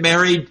let's get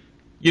married.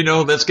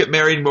 Let's get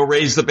married and we'll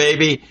raise the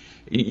baby.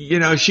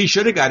 She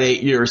should have got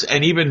 8 years.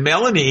 And even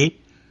Melanie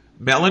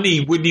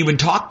wouldn't even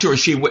talk to her.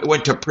 She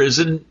went to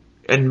prison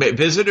and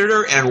visited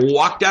her and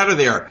walked out of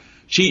there.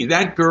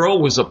 That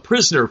girl was a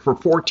prisoner for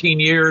 14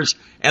 years,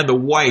 and the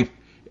wife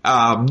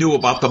knew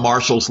about the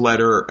marshal's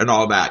letter and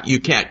all that. You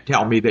can't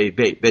tell me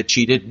that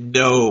she didn't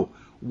know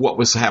what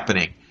was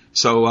happening.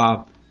 So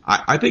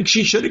I think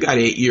she should have got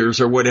 8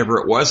 years or whatever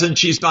it was, and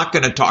she's not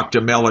going to talk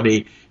to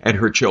Melanie and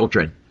her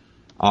children.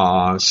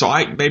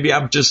 Maybe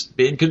I'm just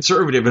being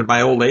conservative in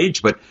my old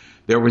age, but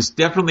there was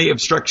definitely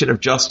obstruction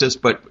of justice,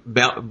 but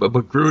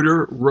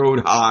Magruder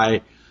rode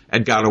high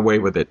and got away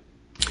with it.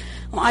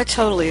 Well, I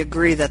totally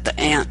agree that the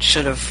aunt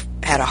should have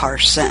had a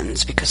harsh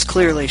sentence, because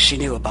clearly she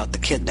knew about the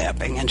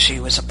kidnapping and she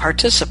was a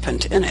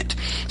participant in it.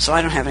 So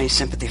I don't have any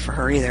sympathy for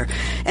her either.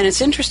 And it's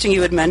interesting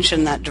you had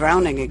mentioned that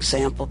drowning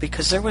example,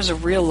 because there was a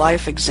real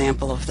life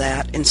example of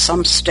that in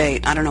some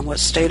state. I don't know what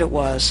state it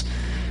was,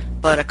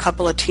 but a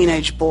couple of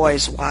teenage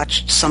boys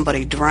watched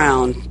somebody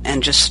drown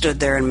and just stood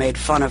there and made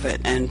fun of it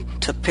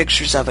and took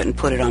pictures of it and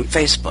put it on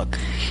Facebook.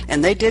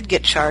 And they did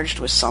get charged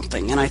with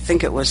something, and I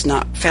think it was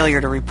not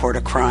failure to report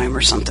a crime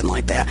or something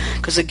like that.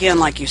 Because again,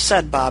 like you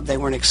said, Bob, they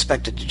weren't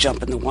expected to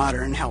jump in the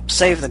water and help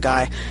save the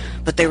guy,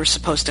 but they were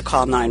supposed to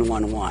call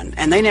 911.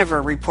 And they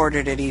never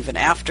reported it even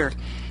after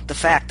the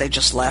fact. They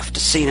just left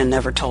the scene and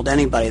never told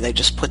anybody. They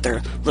just put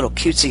their little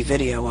cutesy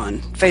video on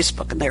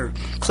Facebook, and they were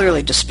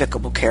clearly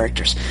despicable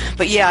characters.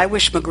 But yeah, I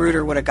wish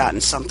Magruder would have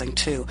gotten something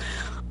too.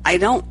 I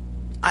don't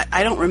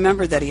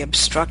remember that he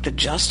obstructed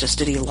justice.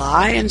 Did he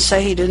lie and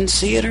say he didn't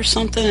see it or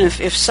something?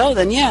 If so,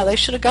 then yeah, they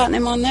should have gotten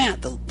him on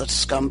that, the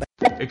scumbag.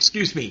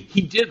 Excuse me,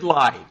 he did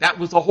lie. That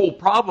was the whole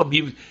problem.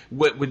 He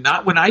was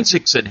not when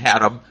Isaacson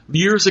had him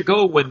years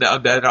ago, when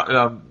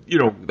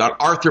that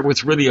Arthur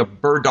was really a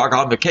bird dog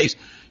on the case.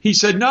 He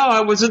said, "No,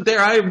 I wasn't there.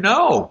 I don't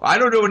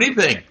know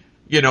anything."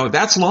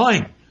 That's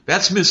lying.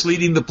 That's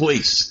misleading the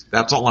police.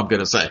 That's all I'm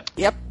going to say.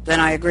 Yep, then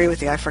I agree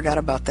with you. I forgot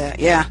about that.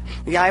 Yeah,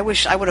 I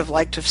wish I would have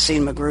liked to have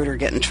seen Magruder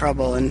get in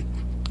trouble and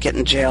get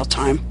in jail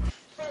time.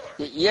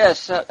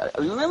 Yes,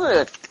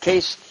 remember the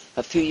case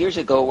a few years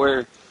ago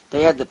where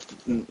they had the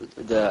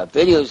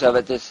videos of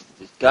it. This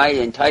guy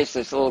enticed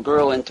this little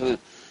girl into.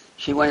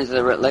 She went into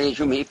the ladies'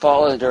 room. He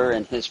followed her,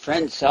 and his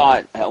friend saw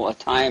it at one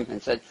time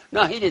and said,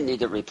 "No, he didn't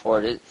need to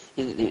report it.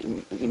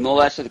 He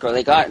molested the girl."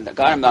 They got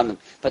him on them.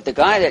 But the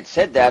guy that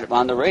said that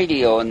on the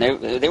radio, and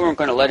they weren't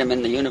going to let him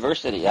in the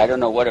university. I don't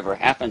know whatever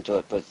happened to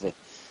it, but the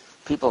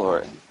people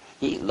were.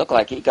 He looked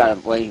like he got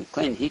away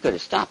clean. He could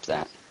have stopped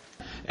that.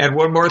 And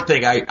one more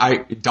thing,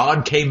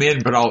 Don came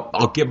in, but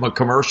I'll give him a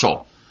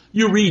commercial.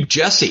 You read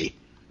Jesse,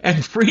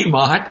 and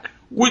Fremont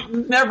was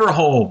never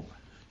home.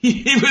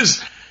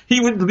 He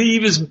would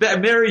leave his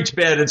marriage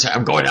bed and say,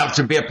 "I'm going out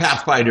to be a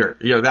pathfinder."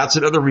 That's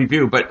another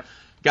review. But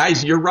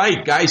guys, you're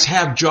right. Guys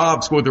have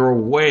jobs where they're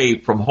away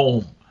from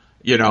home.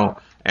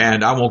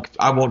 And I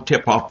won't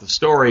tip off the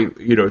story.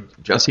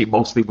 Jesse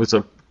mostly was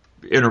a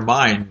inner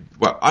mind.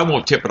 Well, I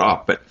won't tip it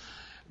off, but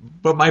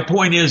my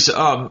point is,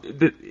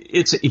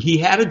 he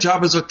had a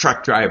job as a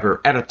truck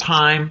driver at a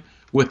time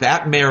with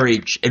that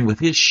marriage and with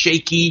his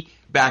shaky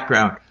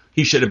background.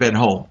 He should have been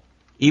home,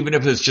 even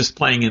if it was just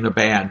playing in a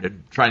band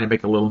and trying to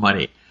make a little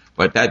money.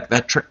 But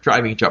that truck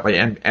driving job,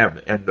 and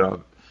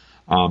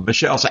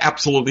Michelle's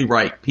absolutely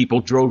right.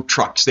 People drove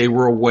trucks. They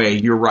were away.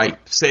 You're right.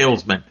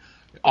 Salesmen,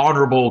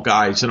 honorable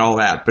guys and all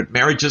that. But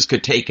marriages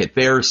could take it.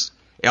 Theirs,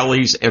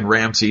 Ellie's and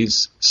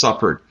Ramsey's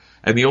suffered.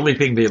 And the only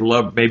thing they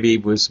loved maybe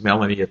was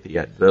Melanie at the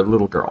end, the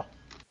little girl.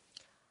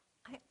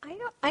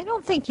 I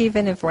don't think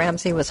even if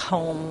Ramsey was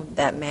home,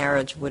 that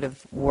marriage would have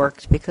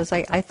worked, because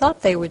I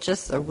thought they were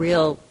just a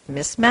real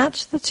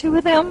mismatch, the two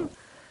of them.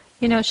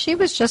 She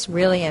was just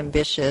really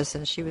ambitious,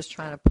 and she was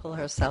trying to pull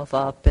herself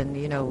up, and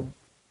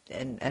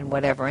and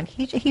whatever, and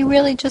he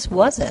really just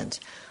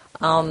wasn't.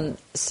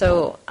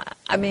 So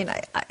I mean,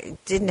 I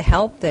didn't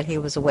help that he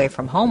was away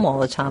from home all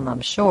the time,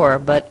 I'm sure,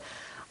 but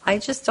I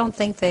just don't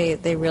think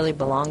they really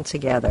belonged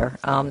together.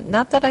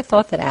 Not that I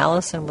thought that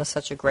Allison was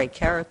such a great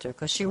character,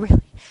 because she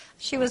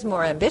was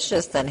more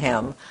ambitious than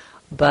him.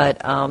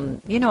 But,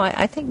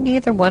 I think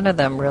neither one of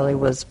them really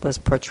was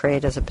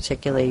portrayed as a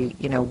particularly,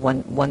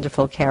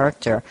 wonderful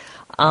character.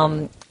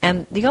 And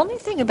the only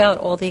thing about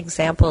all the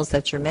examples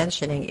that you're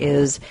mentioning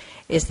is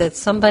that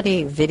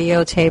somebody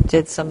videotaped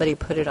it, somebody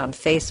put it on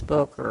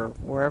Facebook or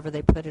wherever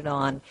they put it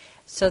on.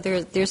 So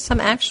there's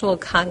some actual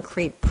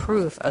concrete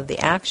proof of the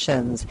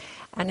actions.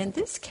 And in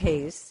this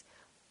case,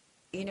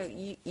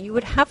 you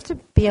would have to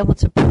be able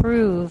to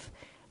prove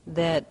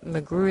that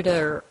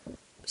Magruder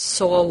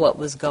saw what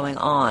was going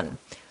on.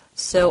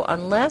 So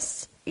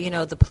unless,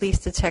 the police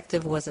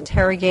detective was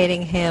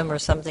interrogating him or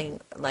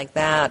something like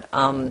that,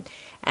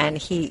 and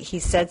he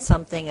said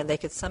something and they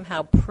could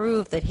somehow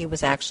prove that he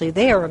was actually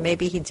there, or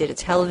maybe he did a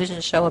television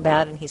show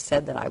about it and he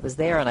said that I was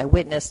there and I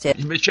witnessed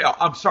it. Michelle,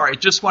 I'm sorry, I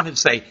just wanted to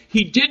say,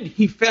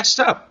 he fessed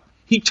up.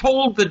 He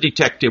told the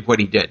detective what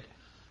he did.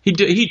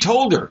 He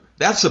told her.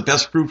 That's the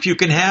best proof you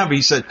can have.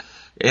 He said,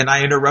 and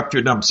I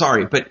interrupted, and I'm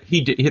sorry, but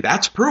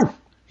that's proof.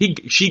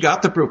 She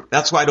got the proof.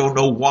 That's why I don't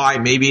know why.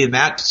 Maybe in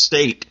that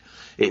state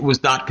it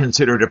was not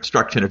considered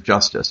obstruction of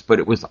justice, but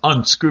it was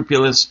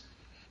unscrupulous.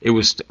 It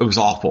was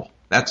awful.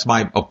 That's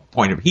my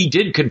point of it. He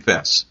did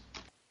confess.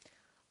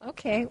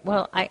 Okay,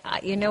 well, I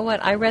you know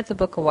what? I read the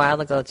book a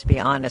while ago, to be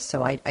honest,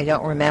 so I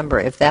don't remember.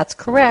 If that's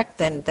correct,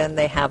 then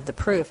they have the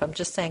proof. I'm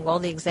just saying all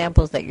the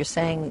examples that you're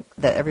saying,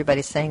 that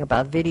everybody's saying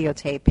about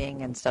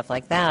videotaping and stuff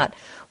like that,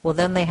 well,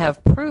 then they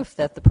have proof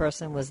that the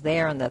person was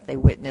there and that they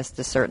witnessed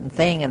a certain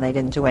thing and they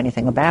didn't do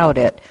anything about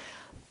it.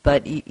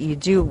 But you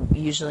do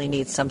usually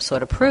need some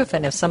sort of proof,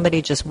 and if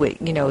somebody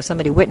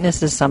somebody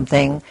witnesses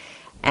something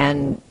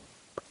and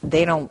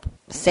they don't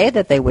say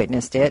that they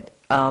witnessed it,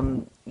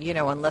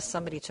 unless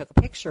somebody took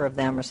a picture of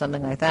them or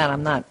something like that,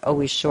 I'm not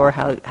always sure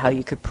how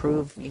you could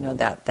prove,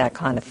 that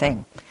kind of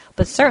thing.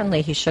 But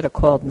certainly he should have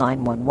called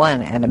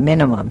 911 at a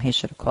minimum. He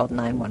should have called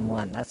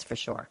 911, that's for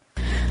sure.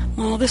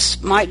 Well,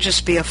 this might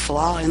just be a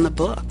flaw in the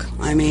book.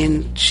 I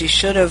mean, she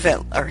should have,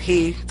 or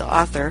he, the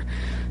author,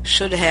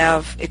 should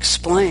have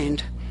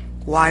explained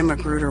why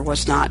Magruder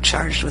was not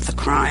charged with the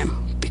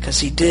crime, because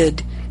he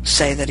did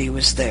say that he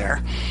was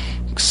there.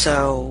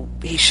 So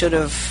the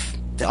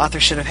author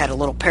should have had a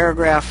little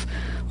paragraph,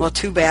 well,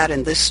 too bad,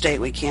 in this state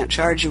we can't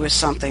charge you with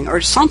something, or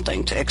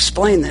something to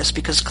explain this,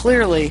 because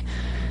clearly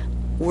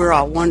we're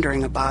all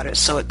wondering about it,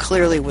 so it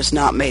clearly was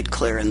not made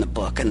clear in the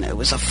book, and it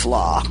was a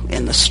flaw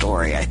in the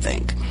story, I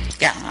think.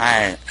 Yeah,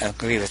 I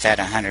agree with that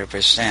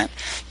 100%.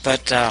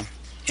 But,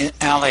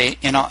 Allie,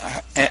 and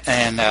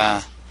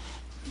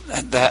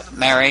that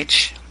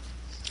marriage,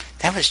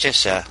 that was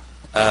just a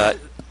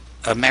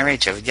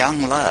marriage of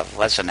young love,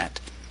 wasn't it?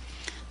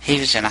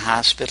 He was in a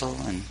hospital,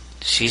 and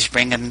she's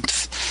bringing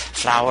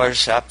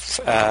flowers up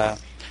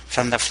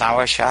from the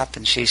flower shop,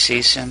 and she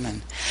sees him,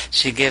 and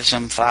she gives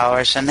him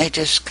flowers, and they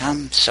just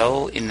come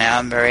so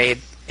enamored,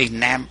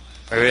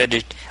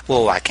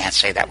 I can't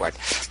say that word,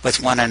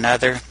 with one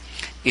another,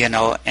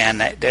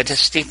 and they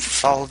just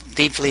fall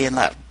deeply in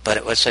love. But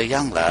it was a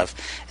young love,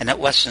 and it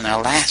wasn't a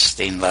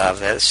lasting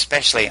love,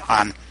 especially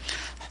on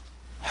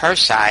her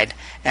side,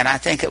 and I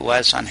think it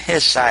was on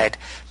his side,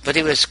 but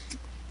he was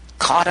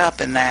caught up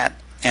in that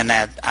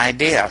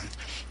idea.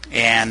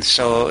 And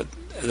so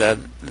the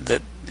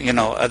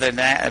other than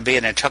that,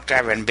 being a truck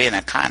driver and being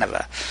a kind of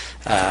a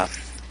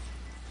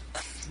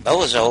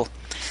bozo,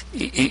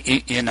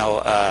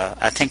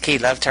 I think he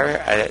loved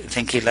her. I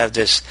think he loved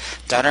his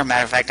daughter.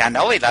 Matter of fact, I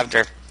know he loved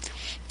her,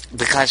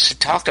 because he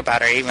talked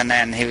about her. Even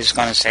then, he was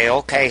going to say,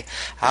 okay,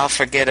 I'll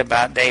forget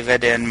about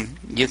David and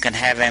you can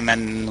have him,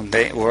 and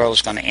the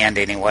world's going to end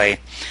anyway.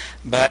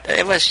 But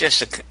it was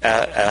just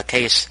a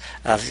case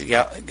of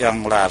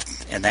young love,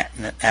 and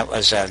that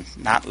was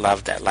not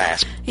love that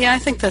lasts. Yeah, I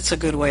think that's a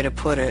good way to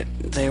put it.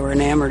 They were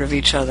enamored of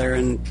each other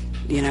and,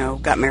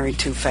 got married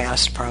too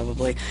fast,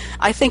 probably.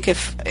 I think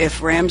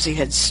if Ramsey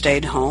had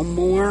stayed home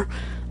more,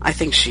 I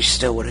think she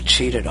still would have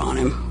cheated on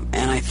him.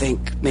 And I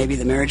think maybe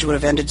the marriage would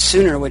have ended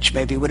sooner, which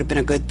maybe would have been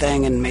a good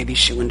thing, and maybe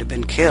she wouldn't have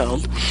been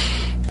killed.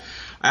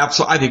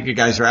 I think you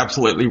guys are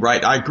absolutely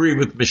right. I agree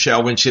with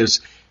Michelle when she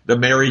says the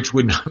marriage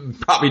would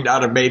probably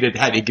not have made it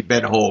had he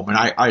been home, and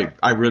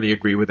I really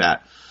agree with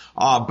that.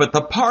 But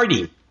the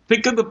party,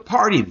 think of the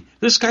party.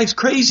 This guy's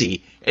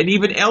crazy. And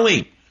even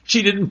Ellie,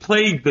 she didn't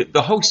play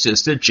the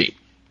hostess, did she?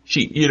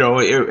 She,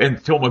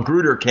 until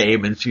Magruder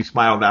came and she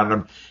smiled at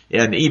him.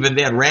 And even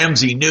then,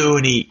 Ramsey knew,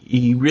 and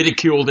he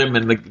ridiculed him,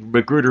 and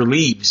Magruder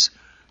leaves.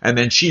 And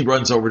then she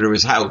runs over to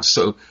his house.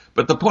 So,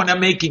 but the point I'm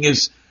making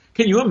is,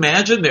 can you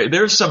imagine?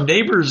 There's some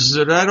neighbors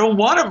that I don't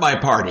want at my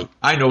party.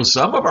 I know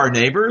some of our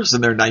neighbors,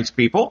 and they're nice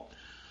people.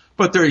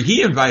 But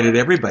he invited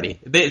everybody.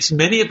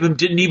 Many of them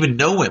didn't even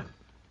know him.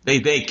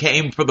 They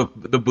came for the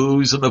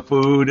booze and the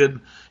food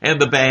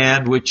and the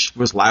band, which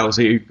was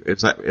lousy,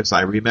 as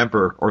I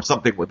remember, or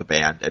something with the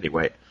band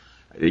anyway.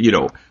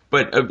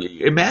 But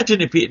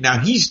imagine if now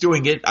he's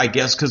doing it, I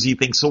guess, because he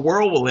thinks the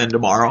world will end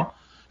tomorrow,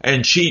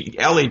 and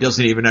Ellie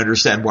doesn't even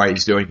understand why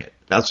he's doing it.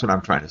 That's what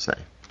I'm trying to say.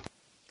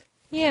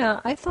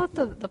 Yeah, I thought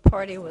the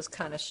party was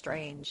kind of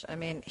strange. I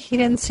mean, he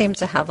didn't seem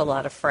to have a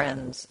lot of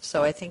friends,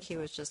 so I think he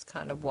was just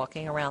kind of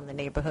walking around the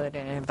neighborhood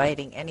and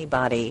inviting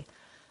anybody.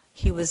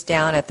 He was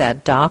down at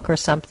that dock or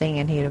something,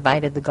 and he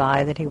invited the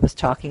guy that he was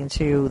talking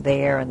to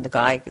there, and the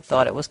guy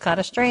thought it was kind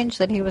of strange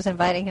that he was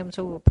inviting him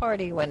to a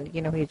party when,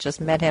 he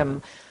just met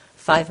him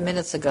 5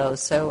 minutes ago.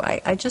 So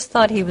I just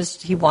thought he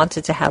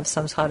wanted to have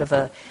some sort of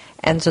a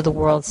end of the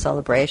world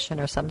celebration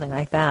or something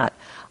like that.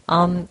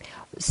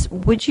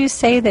 Would you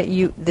say that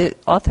the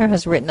author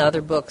has written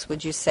other books?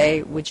 Would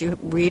you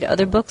read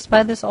other books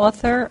by this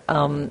author?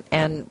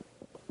 And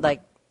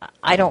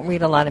I don't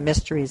read a lot of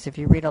mysteries. If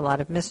you read a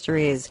lot of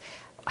mysteries,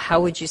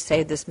 how would you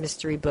say this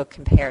mystery book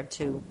compared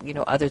to,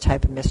 other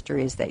type of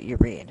mysteries that you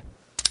read?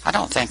 I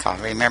don't think I'll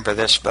remember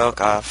this book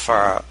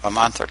for a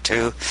month or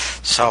two,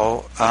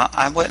 so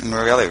I wouldn't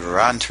really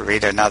run to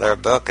read another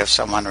book if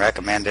someone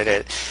recommended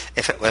it.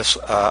 If it was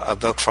a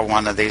book for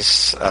one of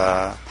these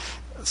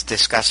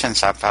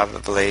discussions, I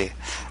probably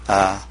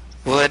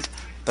would,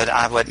 but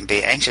I wouldn't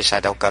be anxious. I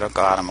don't go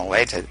out of my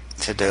way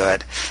to do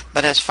it.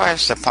 But as far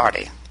as the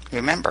party,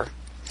 remember,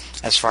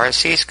 as far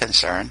as he's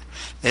concerned,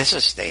 this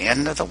is the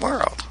end of the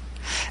world.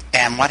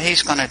 And what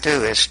he's going to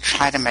do is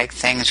try to make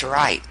things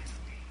right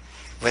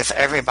with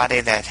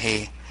everybody that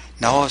he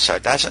knows or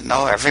doesn't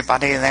know,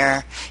 everybody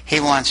there. He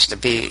wants to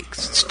be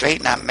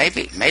straightened up.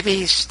 Maybe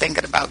he's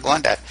thinking about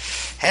going to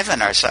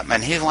heaven or something,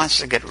 and he wants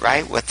to get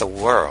right with the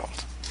world.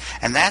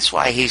 And that's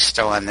why he's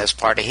throwing this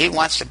party. He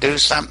wants to do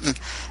something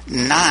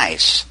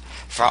nice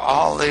for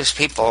all these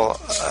people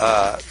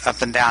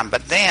up and down.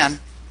 But then,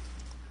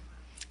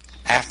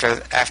 after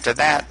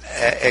that,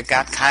 it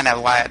got kind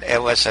of like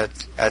it was a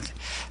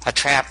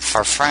trap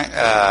for Frank.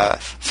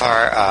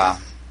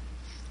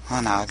 Oh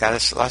no, I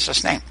lost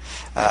his name.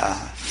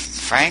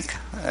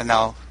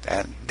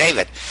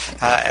 David,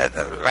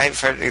 right,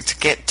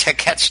 to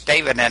catch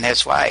David and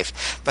his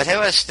wife. But it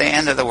was the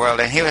end of the world,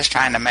 and he was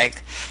trying to make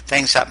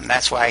things up, and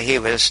that's why he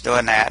was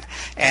doing that.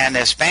 And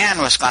this band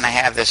was going to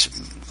have this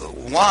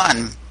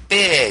one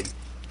big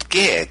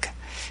gig.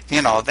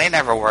 You know, they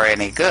never were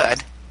any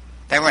good.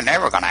 They were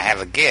never going to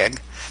have a gig.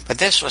 But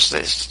this was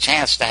this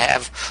chance to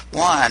have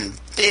one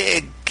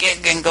big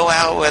gig and go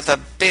out with a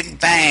big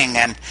bang,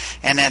 and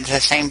at the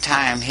same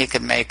time he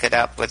could make it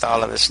up with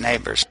all of his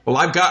neighbors. Well,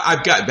 I've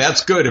got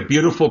that's good, a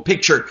beautiful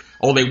picture.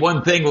 Only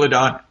one thing,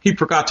 LaDon, he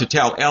forgot to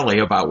tell Ellie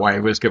about why he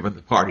was giving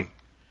the party.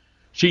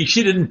 She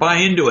didn't buy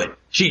into it.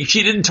 She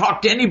didn't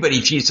talk to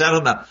anybody. She sat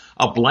on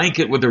a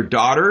blanket with her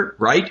daughter,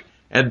 right,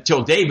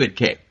 until David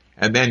came.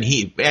 And then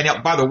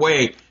by the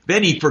way,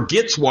 then he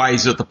forgets why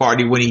he's at the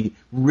party when he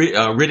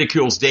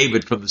ridicules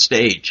David from the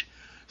stage.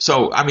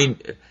 So, I mean,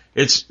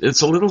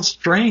 it's a little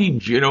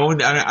strange, you know,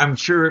 and I'm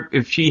sure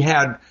if she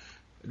had,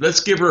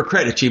 let's give her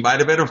credit, she might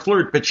have been a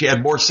flirt, but she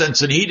had more sense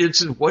than he did.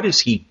 So what is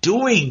he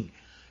doing?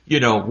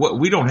 You know,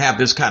 we don't have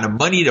this kind of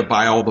money to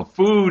buy all the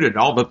food and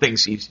all the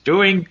things he's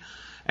doing.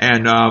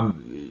 And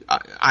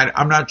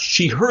I'm not,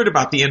 she heard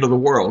about the end of the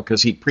world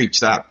because he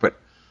preached that, but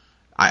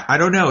I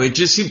don't know. It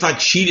just seems like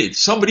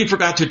somebody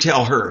forgot to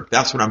tell her.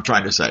 That's what I'm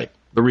trying to say,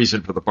 the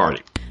reason for the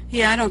party.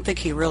 Yeah, I don't think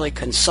he really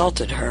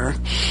consulted her.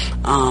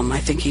 I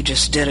think he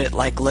just did it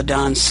like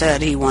LaDon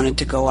said. He wanted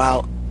to go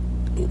out,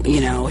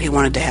 you know, he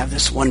wanted to have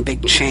this one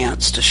big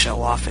chance to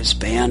show off his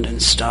band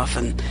and stuff.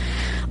 And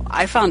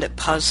I found it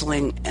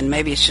puzzling, and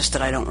maybe it's just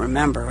that I don't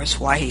remember, is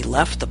why he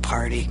left the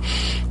party.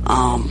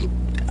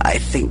 I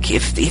think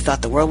if he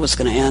thought the world was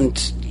going to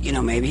end, you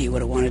know, maybe he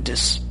would have wanted to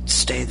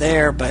stay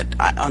there. But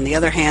on the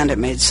other hand, it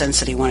made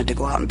sense that he wanted to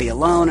go out and be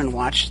alone and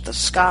watch the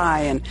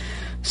sky. And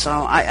so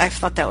I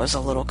thought that was a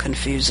little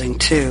confusing,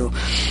 too.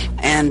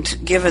 And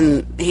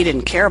given he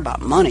didn't care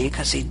about money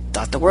because he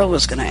thought the world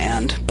was going to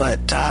end,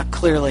 but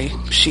clearly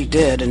she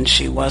did, and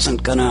she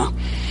wasn't going to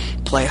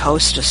play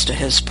hostess to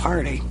his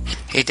party.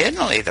 He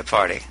didn't leave the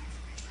party.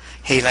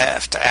 He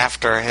left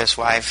after his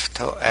wife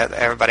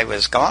everybody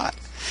was gone.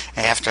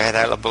 After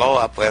that little blow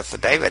up with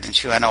David, and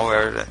she went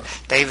over to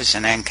David's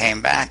and then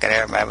came back, and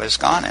everybody was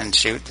gone, and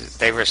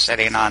they were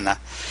sitting on the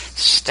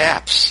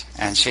steps,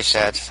 and she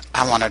said,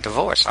 I want a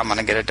divorce. I'm going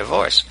to get a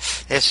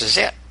divorce. This is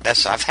it.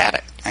 I've had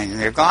it, and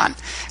you're gone.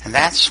 And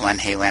that's when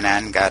he went in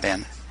and got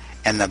in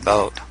the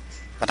boat.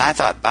 But I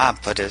thought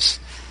Bob put his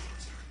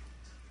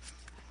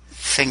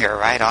finger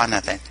right on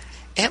the thing.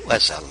 It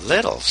was a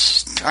little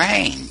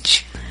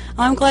strange.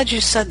 I'm glad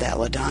you said that,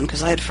 LaDon,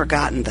 because I had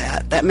forgotten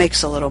that. That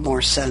makes a little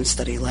more sense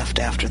that he left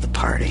after the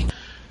party.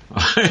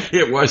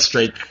 It was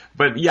strange.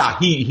 But yeah,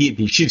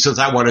 she says,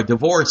 I want a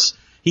divorce.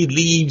 He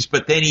leaves,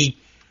 but then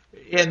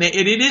and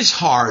it is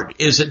hard.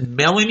 Is it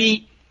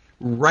Melanie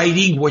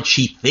writing what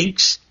she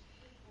thinks?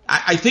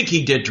 I think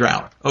he did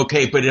drown,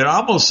 okay, but it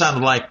almost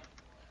sounded like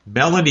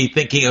Melanie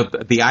thinking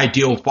of the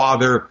ideal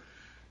father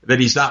that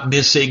he's not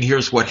missing.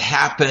 Here's what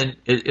happened.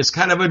 It's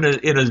kind of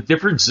in a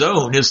different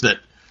zone, isn't it?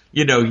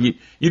 You know,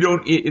 you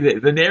don't,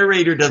 the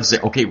narrator doesn't say,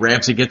 okay,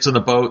 Ramsey gets in the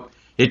boat,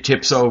 it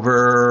tips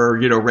over,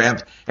 you know,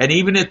 and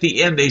even at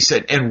the end they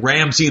said, and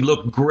Ramsey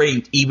looked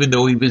great even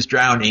though he was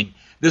drowning.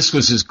 This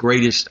was his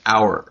greatest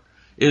hour.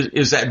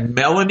 Is that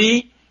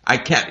Melanie?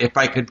 If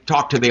I could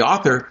talk to the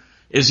author,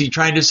 is he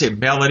trying to say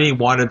Melanie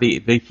wanted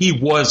he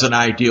was an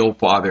ideal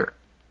father?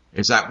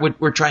 Is that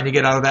what we're trying to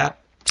get out of that?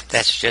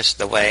 That's just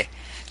the way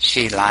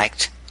she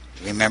liked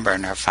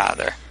remembering her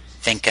father,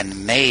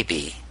 thinking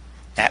maybe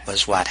that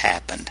was what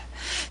happened.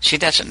 She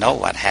doesn't know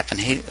what happened.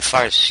 As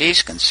far as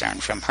she's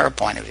concerned, from her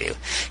point of view,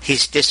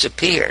 he's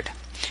disappeared.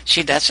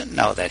 She doesn't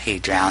know that he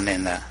drowned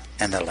in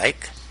the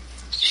lake.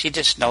 She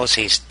just knows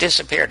he's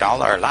disappeared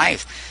all her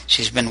life.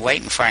 She's been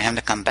waiting for him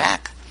to come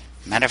back.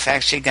 Matter of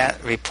fact, she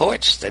got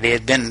reports that he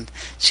had been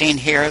seen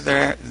here,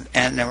 there,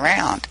 and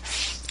around.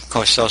 Of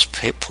course, those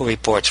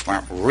reports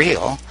weren't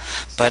real,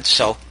 but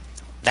so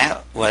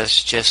that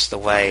was just the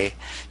way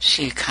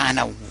she kind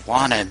of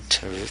wanted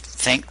to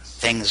think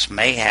things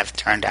may have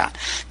turned out.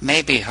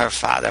 Maybe her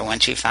father, when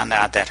she found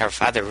out that her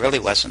father really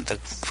wasn't the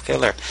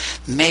killer,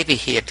 maybe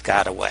he had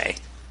got away.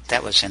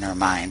 That was in her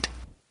mind.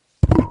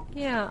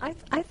 Yeah,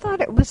 I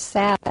thought it was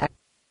sad that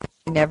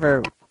she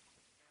never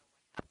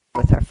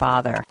with her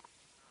father.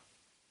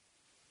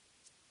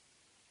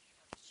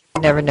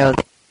 You never know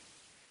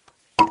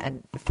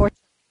and fortunately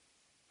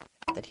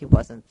that he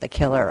wasn't the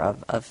killer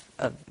of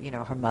you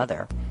know, her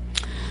mother.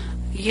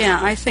 Yeah,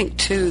 I think,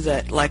 too,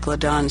 that, like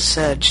LaDon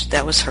said,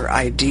 that was her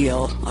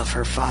ideal of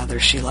her father.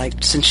 She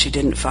liked, since she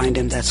didn't find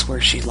him, that's where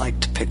she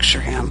liked to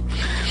picture him.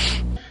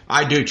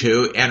 I do,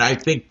 too, and I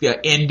think the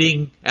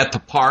ending at the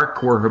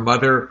park where her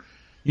mother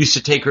used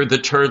to take her the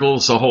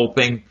turtles, the whole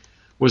thing,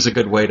 was a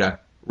good way to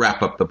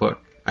wrap up the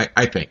book,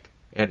 I think.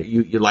 And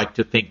you like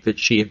to think that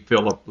she and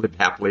Philip lived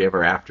happily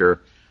ever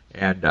after,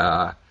 and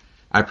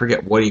I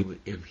forget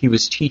if he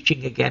was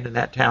teaching again in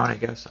that town, I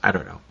guess. I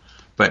don't know.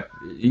 But,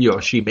 you know,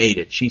 she made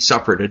it. She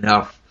suffered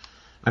enough.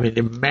 I mean,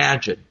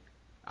 imagine.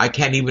 I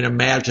can't even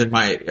imagine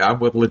I'm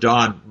with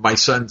LaDawn, my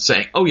son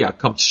saying, "Oh yeah,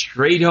 come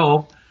straight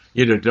home.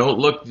 Don't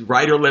look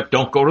right or left.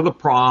 Don't go to the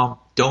prom.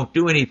 Don't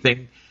do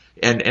anything."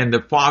 And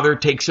the father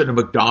takes her to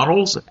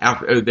McDonald's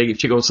after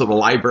she goes to the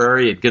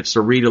library and gets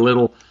to read a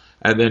little,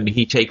 and then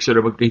he takes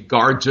her he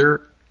guards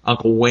her,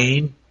 Uncle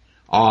Wayne.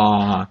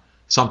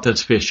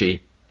 Something's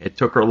fishy. It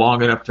took her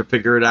long enough to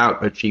figure it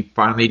out, but she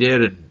finally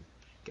did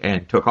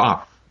and took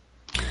off.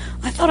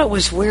 I thought it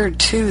was weird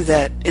too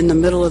that in the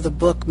middle of the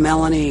book,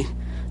 Melanie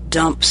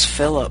dumps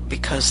Philip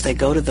because they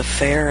go to the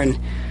fair and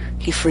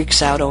he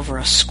freaks out over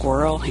a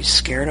squirrel. He's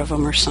scared of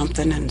him or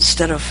something. And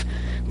instead of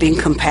being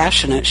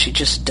compassionate, she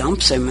just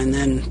dumps him, and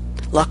then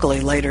luckily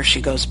later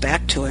she goes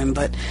back to him.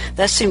 But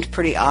that seemed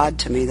pretty odd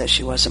to me that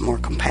she wasn't more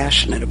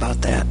compassionate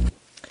about that.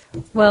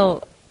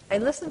 Well, I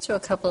listened to a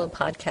couple of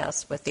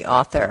podcasts with the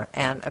author,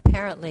 and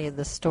apparently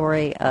the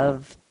story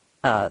of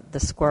the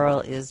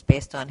squirrel is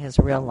based on his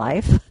real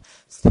life.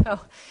 So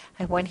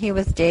when he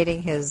was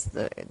dating his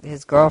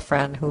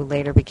girlfriend, who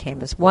later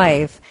became his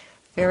wife,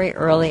 very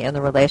early in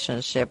the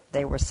relationship,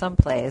 they were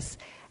someplace,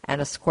 and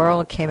a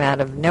squirrel came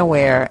out of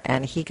nowhere,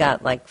 and he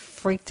got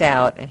freaked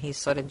out, and he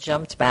sort of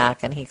jumped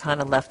back, and he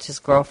kind of left his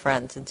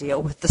girlfriend to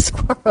deal with the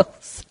squirrel.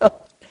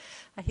 So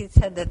he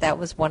said that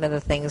was one of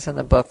the things in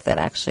the book that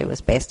actually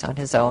was based on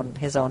his own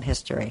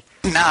history.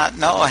 Not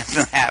knowing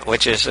that,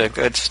 which is a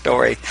good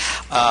story.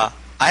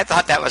 I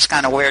thought that was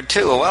kind of weird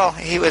too. Well,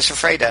 he was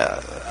afraid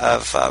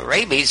of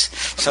rabies,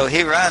 so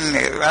he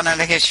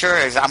running his sure.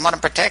 I'm going to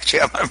protect you.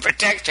 I'm going to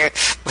protect you.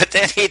 But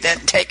then he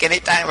didn't take any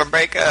time to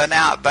break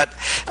out. But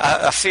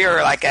a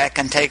fear like that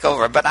can take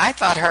over. But I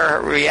thought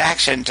her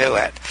reaction to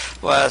it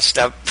was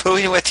to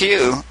pooh with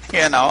you.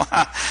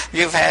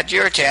 You've had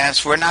your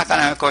chance. We're not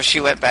going to. Of course, she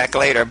went back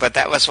later, but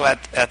that was what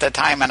at the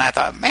time. And I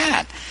thought,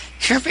 man,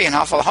 you're being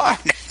awful hard.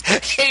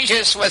 He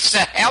just was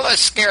hella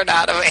scared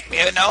out of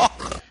him,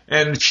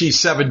 And she's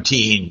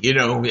 17,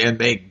 and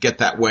they get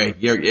that way.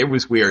 Yeah, it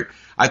was weird.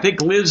 I think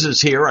Liz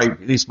is here.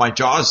 At least my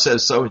jaw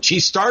says so. And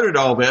she started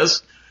all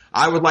this.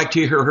 I would like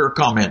to hear her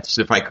comments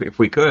if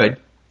we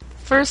could.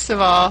 First of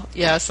all,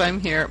 yes,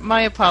 I'm here.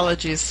 My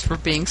apologies for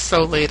being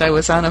so late. I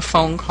was on a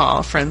phone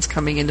call. Friends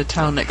coming into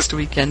town next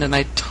weekend, and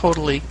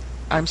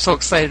I'm so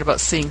excited about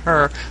seeing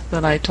her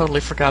that I totally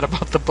forgot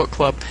about the book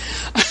club.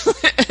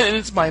 And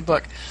it's my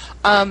book.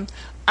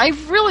 I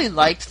really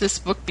liked this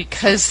book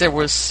because there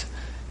was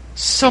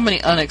so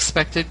many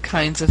unexpected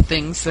kinds of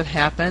things that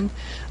happened.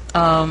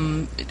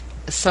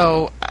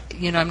 So,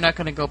 I'm not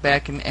going to go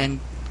back and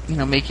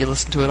make you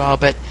listen to it all,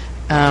 but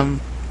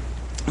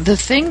the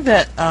thing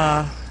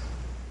that...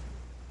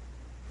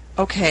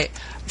 okay,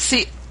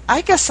 see,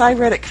 I guess I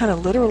read it kind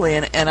of literally,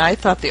 and I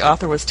thought the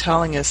author was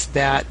telling us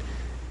that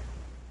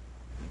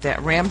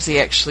Ramsey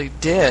actually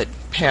did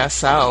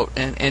pass out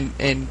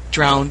and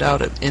drowned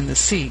out in the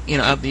sea,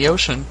 out of the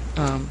ocean,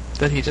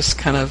 that he just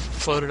kind of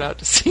floated out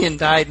to sea and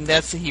died, and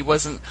he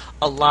wasn't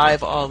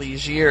alive all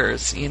these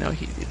years,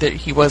 that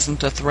he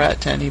wasn't a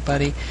threat to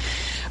anybody.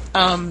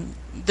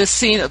 The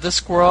scene of the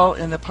squirrel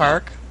in the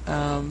park,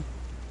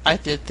 I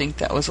did think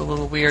that was a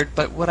little weird,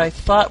 but what I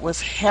thought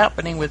was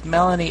happening with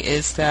Melanie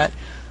is that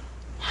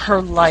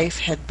her life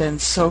had been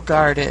so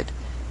guarded,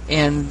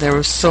 and there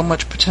was so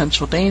much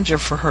potential danger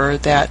for her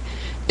that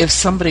if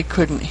somebody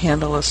couldn't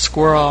handle a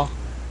squirrel,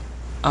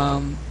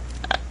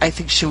 I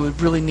think she would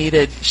really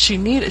she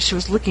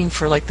was looking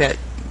for that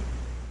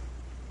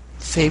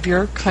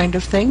savior kind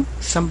of thing,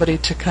 somebody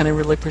to kind of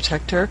really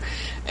protect her.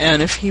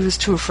 And if he was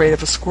too afraid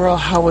of a squirrel,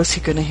 how was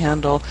he going to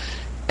handle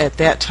at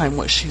that time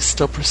what she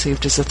still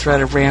perceived as a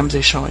threat of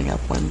Ramsey showing up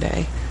one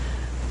day?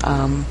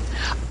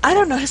 I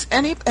don't know.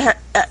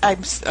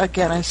 I'm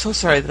so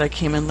sorry that I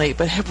came in late,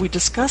 but have we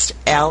discussed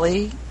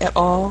Allie at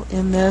all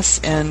in this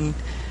and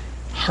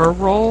her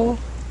role?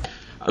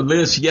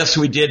 Liz, yes,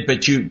 we did,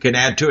 but you can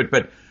add to it.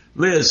 But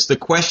Liz, the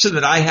question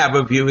that I have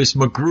of you is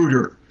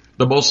Magruder,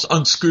 the most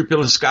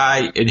unscrupulous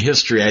guy in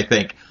history, I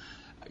think.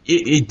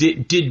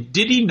 Did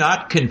he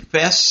not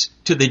confess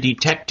to the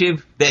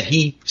detective that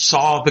he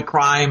saw the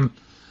crime?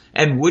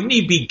 And wouldn't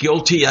he be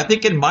guilty? I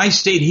think in my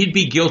state, he'd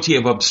be guilty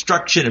of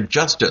obstruction of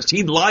justice.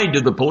 He lied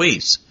to the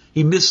police.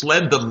 He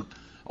misled them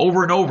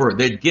over and over.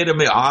 They'd get him,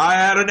 I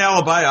had an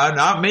alibi,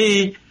 not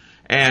me.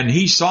 And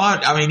he saw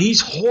it. I mean,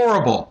 he's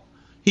horrible.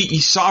 He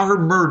saw her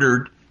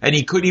murdered, and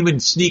he couldn't even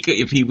sneak it.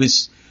 If he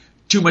was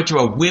too much of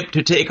a wimp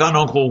to take on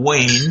Uncle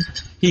Wayne,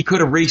 he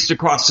could have raced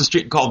across the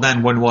street and called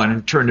 911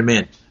 and turned him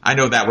in. I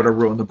know that would have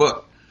ruined the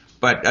book.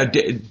 But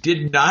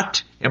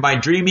am I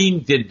dreaming,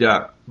 did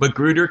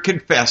Magruder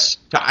confess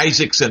to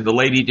Isaacson, the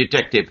lady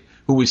detective,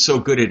 who was so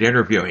good at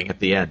interviewing at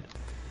the end?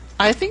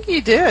 I think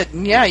he did.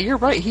 And yeah, you're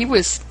right. He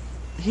was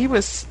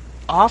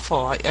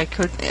awful.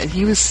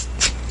 He was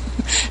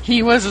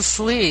a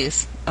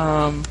sleaze.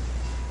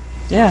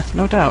 Yeah,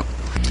 no doubt.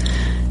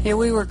 Yeah,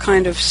 we were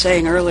kind of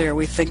saying earlier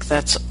we think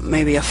that's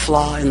maybe a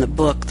flaw in the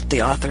book, that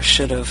the author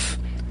should have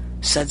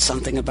said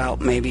something about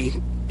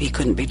maybe he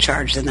couldn't be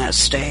charged in that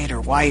state, or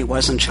why he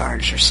wasn't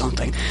charged or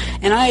something.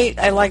 And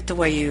I like the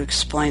way you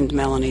explained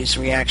Melanie's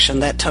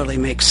reaction. That totally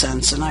makes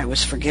sense, and I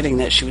was forgetting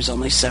that she was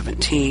only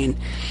 17.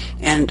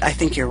 And I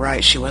think you're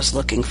right, she was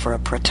looking for a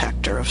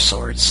protector of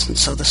sorts. And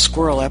so the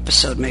squirrel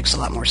episode makes a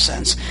lot more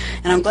sense.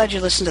 And I'm glad you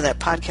listened to that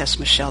podcast,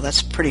 Michelle.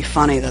 That's pretty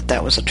funny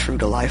that was a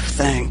true-to-life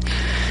thing.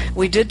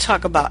 We did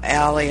talk about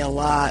Allie a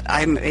lot.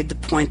 I made the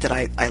point that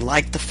I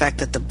liked the fact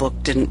that the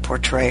book didn't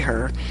portray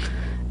her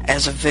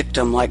as a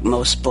victim like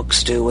most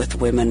books do with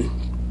women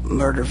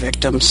murder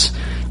victims.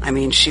 I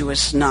mean, she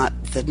was not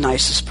the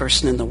nicest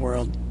person in the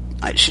world.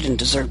 She didn't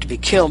deserve to be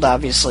killed,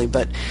 obviously,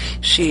 but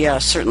she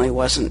certainly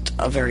wasn't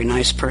a very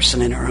nice person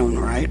in her own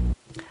right.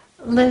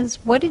 Liz,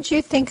 what did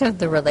you think of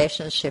the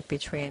relationship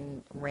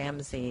between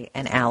Ramsey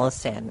and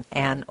Allison?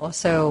 And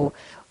also,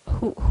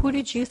 who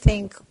did you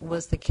think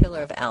was the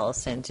killer of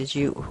Allison?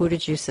 Who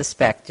did you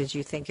suspect? Did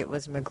you think it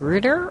was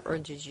Magruder, or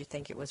did you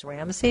think it was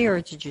Ramsey, or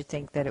did you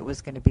think that it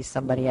was going to be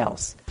somebody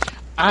else?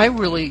 I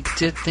really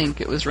did think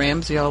it was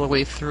Ramsey all the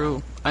way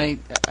through.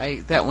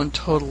 That one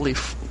totally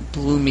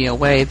blew me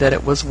away that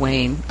it was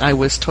Wayne. I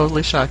was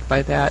totally shocked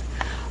by that.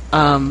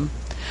 And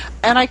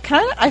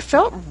I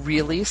felt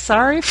really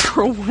sorry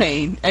for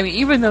Wayne. I mean,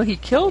 even though he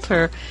killed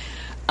her,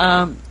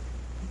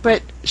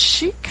 but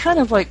she kind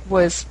of like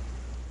was,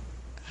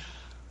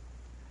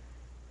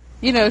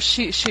 you know,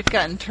 she'd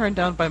gotten turned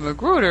down by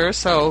Magruder,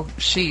 so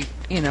she,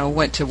 you know,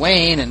 went to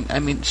Wayne, and I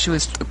mean, she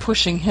was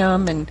pushing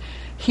him, and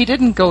he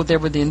didn't go there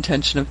with the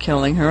intention of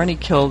killing her, and he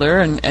killed her,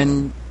 and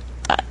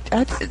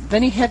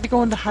then he had to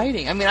go into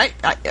hiding. I mean,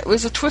 it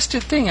was a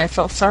twisted thing. I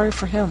felt sorry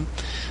for him.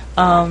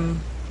 I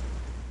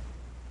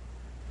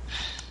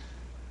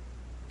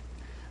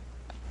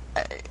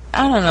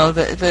don't know.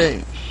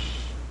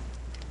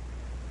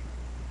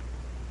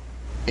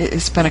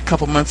 It's been a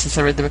couple months since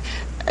I read the book.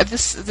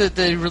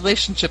 The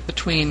relationship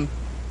between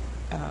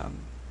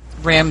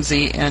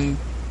Ramsey and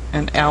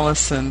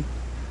Allison,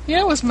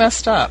 yeah, it was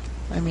messed up.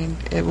 I mean,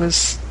 there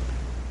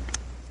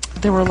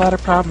were a lot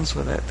of problems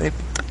with it.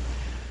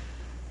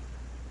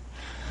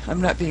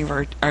 I'm not being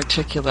very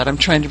articulate. I'm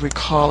trying to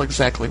recall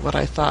exactly what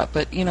I thought,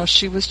 but you know,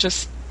 she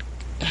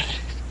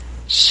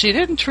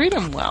didn't treat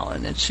him well,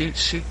 and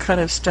she kind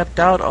of stepped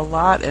out a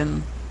lot,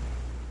 and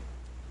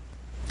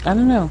I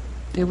don't know.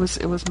 It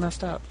was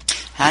messed up.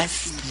 I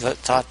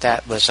thought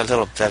that was a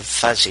little bit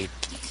fuzzy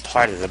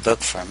part of the book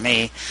for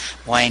me.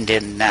 Wayne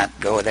did not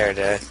go there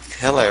to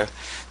kill her,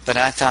 but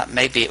I thought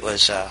maybe it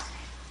was a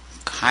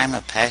crime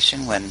of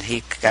passion when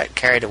he got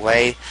carried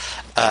away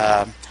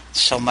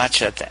so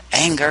much of the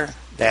anger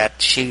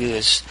that she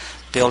was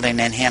building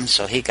in him,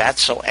 so he got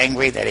so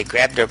angry that he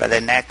grabbed her by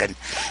the neck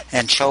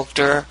and choked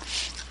her.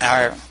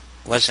 Or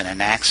was it an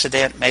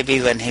accident?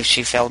 Maybe when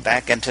she fell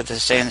back into the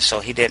sand,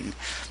 so he didn't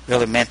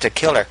really meant to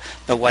kill her.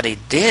 But what he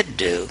did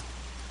do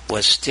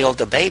was steal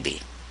the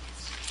baby.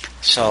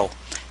 So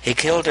he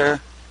killed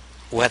her,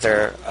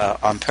 whether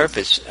on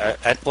purpose.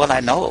 Well, I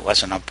know it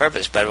wasn't on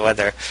purpose, but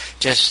whether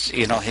just,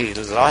 you know, he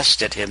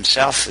lost it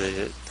himself,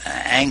 the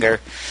anger,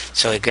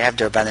 so he grabbed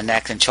her by the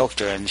neck and choked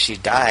her, and she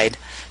died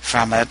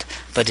from it.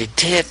 But he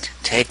did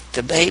take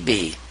the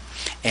baby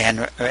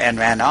and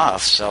ran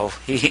off, so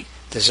he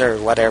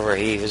deserved whatever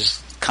he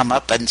was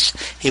comeuppance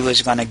he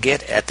was going to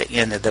get at the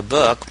end of the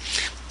book.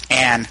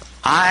 And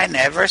I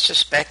never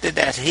suspected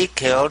that he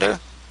killed her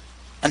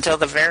until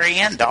the very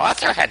end. The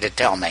author had to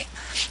tell me.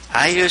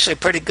 I'm usually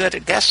pretty good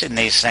at guessing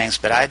these things,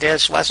 but I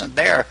just wasn't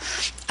there.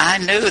 I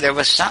knew there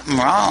was something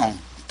wrong.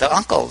 The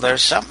uncle,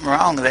 there's something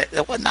wrong.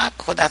 That was not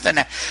nothing.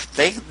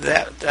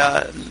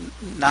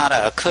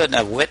 Couldn't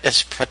a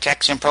witness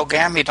protection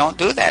program. You don't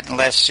do that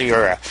unless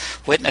you're a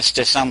witness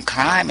to some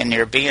crime and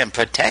you're being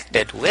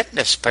protected.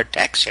 Witness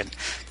protection.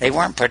 They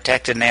weren't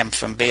protecting them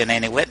from being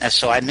any witness,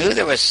 so I knew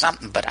there was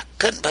something, but I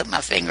couldn't put my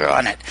finger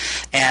on it.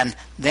 And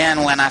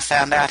then when I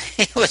found out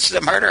he was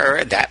the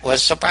murderer, that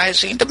was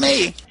surprising to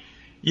me.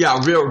 Yeah,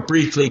 real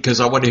briefly, because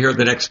I want to hear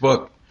the next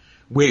book.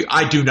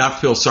 I do not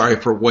feel sorry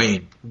for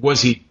Wayne.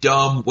 Was he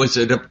dumb? Was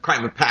it a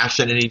crime of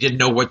passion and he didn't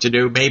know what to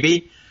do?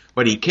 Maybe.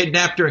 But he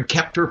kidnapped her and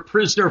kept her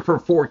prisoner for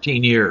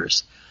 14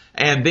 years.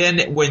 And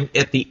then when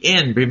at the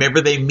end,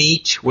 remember they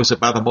meet, was it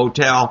by the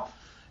motel?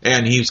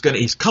 And he's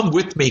come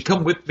with me.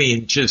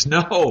 And she says,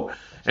 no.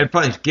 And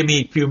finally, give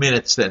me a few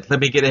minutes then. Let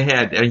me get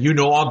ahead. And you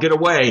know I'll get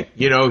away.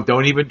 You know,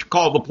 don't even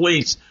call the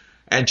police.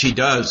 And she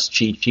does.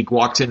 She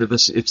walks into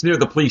it's near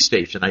the police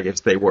station, I guess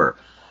they were.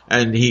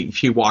 And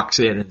she walks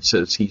in and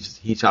says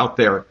he's out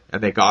there,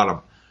 and they got him.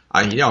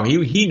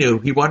 He knew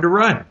he wanted to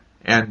run,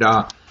 and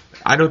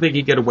I don't think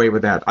he'd get away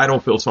with that. I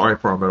don't feel sorry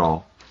for him at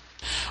all.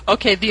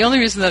 Okay, the only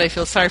reason that I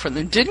feel sorry for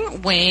them,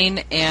 didn't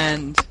Wayne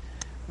and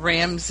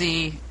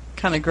Ramsey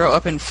kind of grow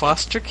up in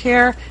foster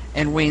care,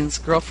 and Wayne's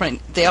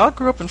girlfriend, they all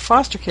grew up in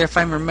foster care, if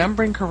I'm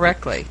remembering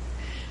correctly.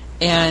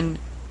 And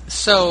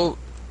so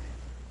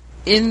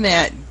in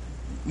that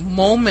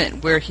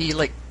moment where he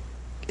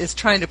is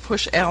trying to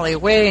push Allie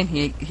away and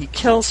he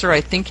kills her,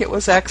 I think it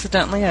was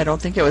accidentally, I don't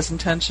think it was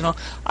intentional.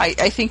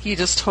 I think he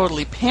just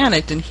totally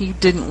panicked and he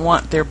didn't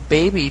want their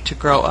baby to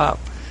grow up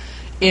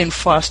in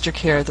foster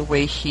care the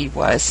way he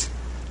was.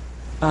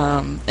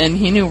 And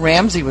he knew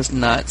Ramsey was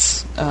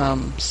nuts.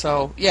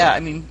 So, yeah,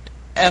 I mean,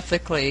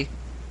 ethically,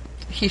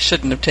 he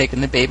shouldn't have taken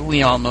the baby.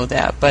 We all know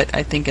that. But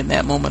I think in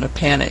that moment of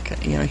panic,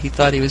 he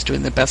thought he was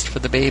doing the best for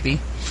the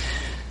baby.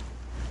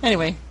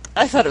 Anyway,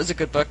 I thought it was a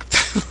good book.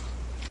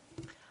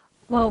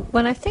 Well,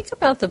 when I think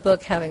about the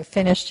book, having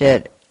finished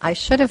it, I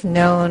should have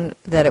known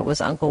that it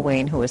was Uncle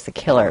Wayne who was the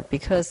killer,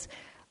 because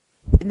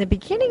in the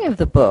beginning of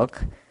the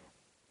book,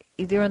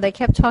 they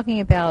kept talking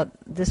about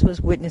this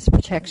was witness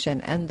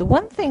protection. And the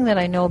one thing that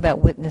I know about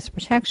witness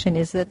protection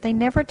is that they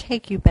never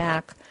take you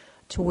back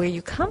to where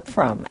you come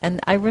from. And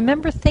I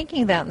remember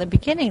thinking that in the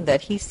beginning,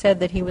 that he said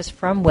that he was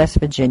from West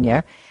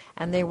Virginia,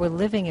 and they were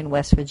living in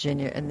West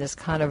Virginia in this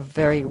kind of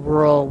very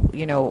rural,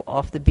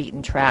 off the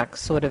beaten track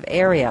sort of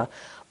area.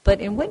 But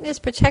in witness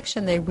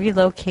protection, they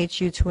relocate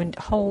you to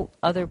a whole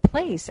other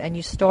place, and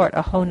you start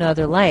a whole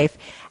nother life.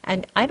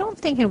 And I don't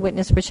think in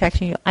witness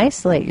protection you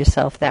isolate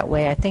yourself that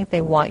way. I think they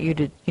want you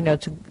to,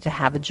 to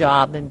have a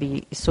job and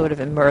be sort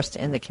of immersed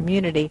in the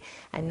community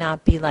and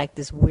not be like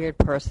this weird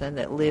person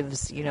that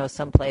lives,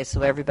 someplace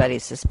so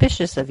everybody's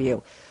suspicious of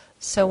you.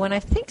 So when I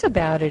think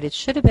about it, it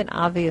should have been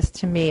obvious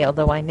to me,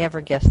 although I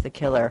never guessed the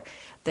killer,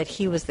 that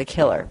he was the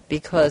killer,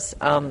 because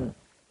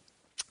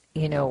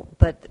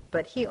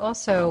but he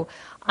also,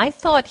 I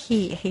thought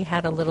he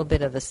had a little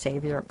bit of a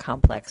savior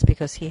complex,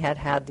 because he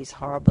had these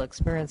horrible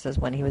experiences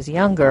when he was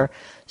younger.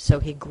 So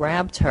he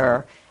grabbed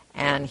her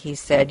and he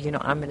said,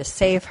 I'm going to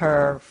save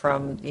her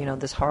from,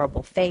 this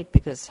horrible fate,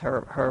 because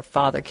her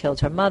father killed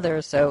her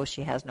mother, so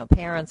she has no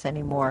parents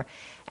anymore,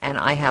 and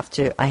I have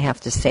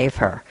to save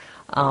her.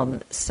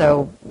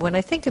 So when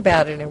I think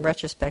about it in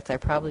retrospect, I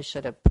probably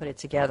should have put it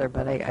together,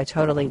 but I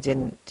totally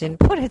didn't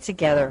put it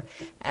together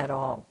at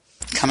all.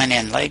 Coming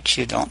in late,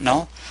 you don't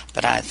know,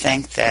 but I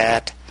think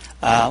that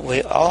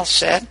we all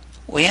said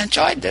we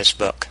enjoyed this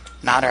book.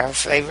 Not our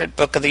favorite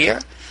book of the year,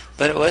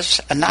 but it was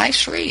a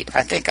nice read.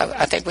 I think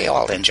we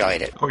all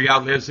enjoyed it. Oh yeah,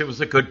 Liz, it was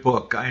a good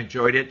book. I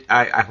enjoyed it.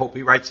 I hope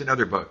he writes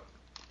another book.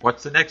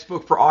 What's the next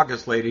book for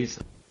August, ladies?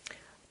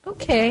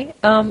 Okay.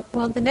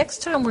 Well, the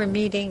next time we're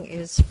meeting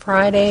is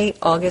Friday,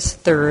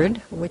 August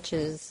 3rd, which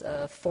is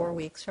 4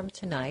 weeks from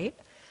tonight.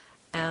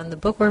 And the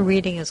book we're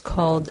reading is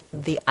called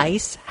The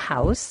Ice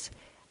House.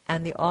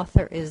 And the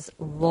author is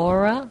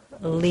Laura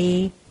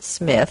Lee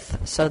Smith.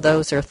 So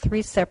those are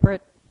three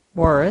separate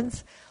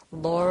words.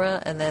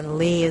 Laura, and then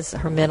Lee is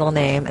her middle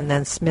name, and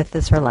then Smith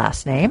is her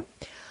last name.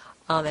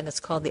 And it's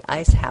called The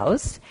Ice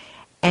House.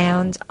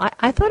 And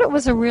I thought it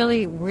was a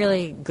really,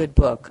 really good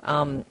book.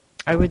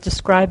 I would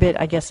describe it,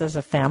 I guess, as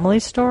a family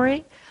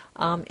story.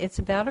 It's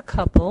about a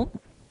couple,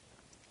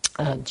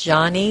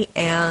 Johnny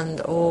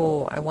and,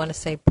 I want to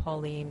say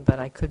Pauline, but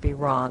I could be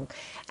wrong.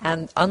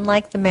 And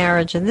unlike the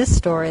marriage in this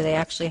story, they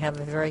actually have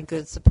a very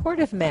good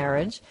supportive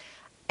marriage.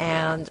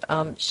 And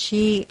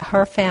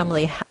her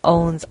family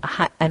owns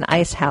an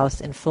ice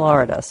house in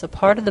Florida. So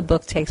part of the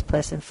book takes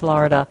place in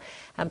Florida,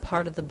 and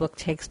part of the book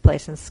takes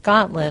place in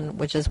Scotland,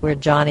 which is where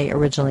Johnny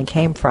originally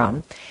came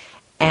from.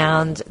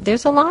 And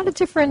there's a lot of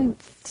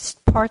different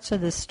parts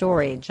of the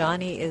story.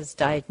 Johnny is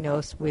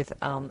diagnosed with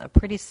a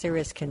pretty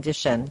serious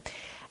condition.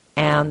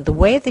 And the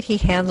way that he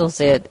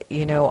handles it,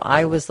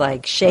 I was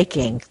like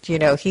shaking.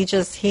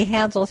 He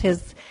handled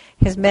his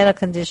medical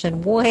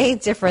condition way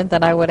different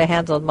than I would have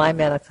handled my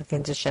medical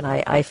condition.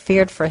 I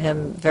feared for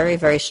him very,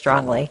 very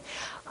strongly.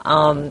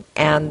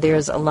 And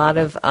there's a lot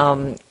of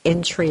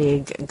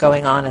intrigue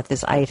going on at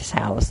this ice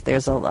house.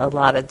 There's a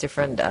lot of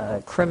different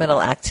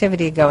criminal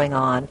activity going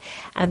on.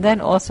 And then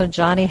also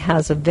Johnny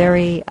has a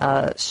very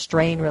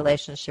strained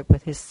relationship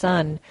with his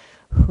son,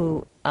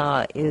 who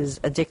is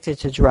addicted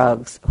to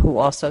drugs, who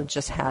also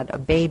just had a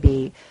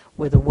baby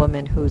with a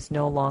woman who's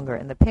no longer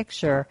in the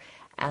picture.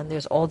 And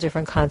there's all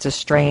different kinds of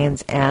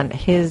strains. And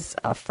his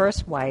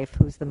first wife,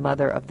 who's the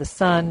mother of the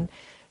son,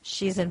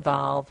 she's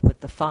involved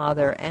with the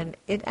father. And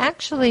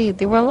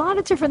there were a lot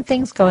of different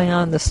things going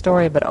on in the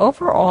story, but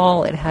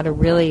overall it had a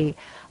really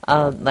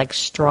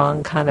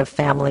strong kind of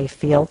family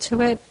feel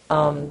to it.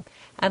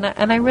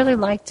 And I really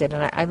liked it.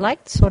 And I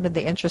liked sort of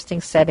the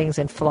interesting settings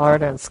in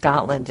Florida and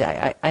Scotland.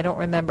 I don't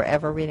remember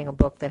ever reading a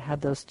book that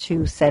had those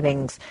two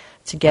settings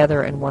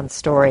together in one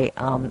story.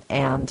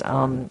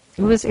 It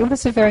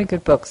was a very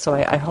good book. So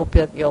I hope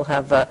that you'll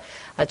have a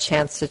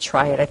chance to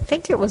try it. I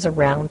think it was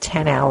around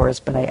 10 hours,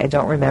 but I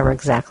don't remember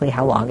exactly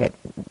how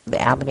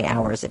many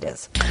hours it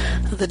is.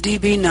 The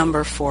DB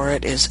number for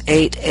it is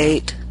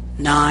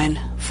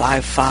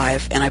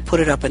 88955, and I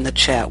put it up in the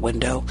chat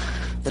window.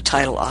 The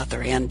title,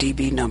 author, and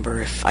DB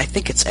number. I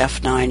think it's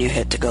F9 you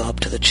hit to go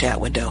up to the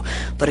chat window.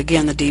 But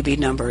again, the DB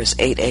number is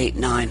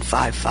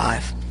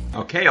 88955.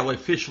 Okay, I'll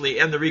officially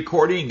end the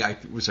recording.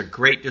 It was a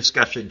great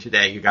discussion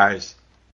today, you guys.